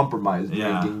 it's a compromise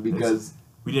ranking because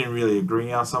we didn't really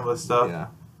agree on some of the stuff. Yeah,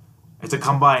 it's a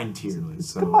combined tier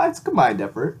list. It's a combined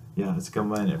effort. Yeah, it's a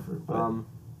combined effort.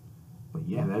 But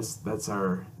yeah, that's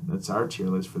our tier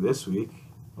list for this week.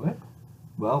 Okay.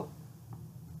 Well,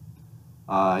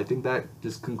 I think that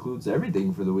just concludes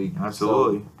everything for the week.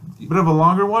 Absolutely. So, a bit of a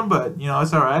longer one, but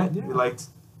it's all right. Yeah. We like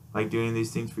doing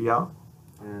these things for y'all,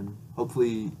 and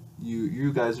hopefully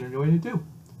you guys are enjoying it too.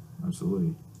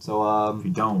 Absolutely. So if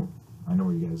you don't, I know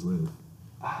where you guys live.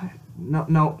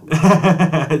 No.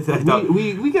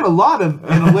 we get a lot of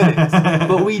analytics,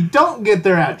 but we don't get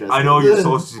their address. I know your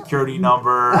social security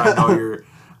number.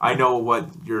 I know what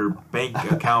your bank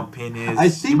account pin is. I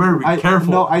think, you better be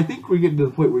careful. No, I think we're getting to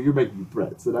the point where you're making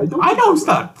threats, and I don't. I know it's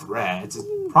not threats.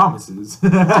 It's promises.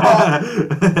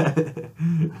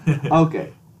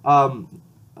 Okay.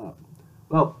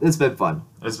 Well, it's been fun.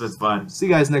 It's been fun. See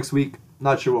you guys next week.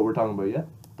 Not sure what we're talking about yet,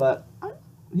 but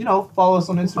follow us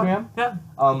on Instagram. Yeah.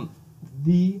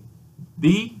 The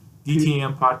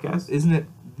DTM podcast. Isn't it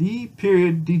the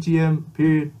period DTM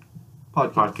period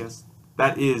podcast?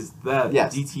 That is the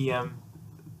DTM.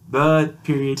 The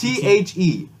period.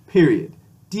 THE period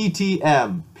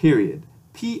DTM period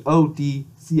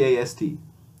PODCAST.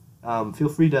 Feel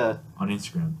free to on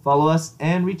Instagram follow us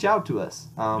and reach out to us.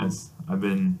 Yes, I've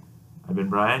been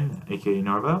Bryan, aka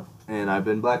Norvo, and I've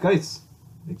been BlackIce,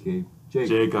 aka Jake.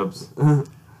 Jacobs. And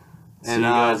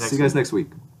see you guys next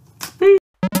week. Peace.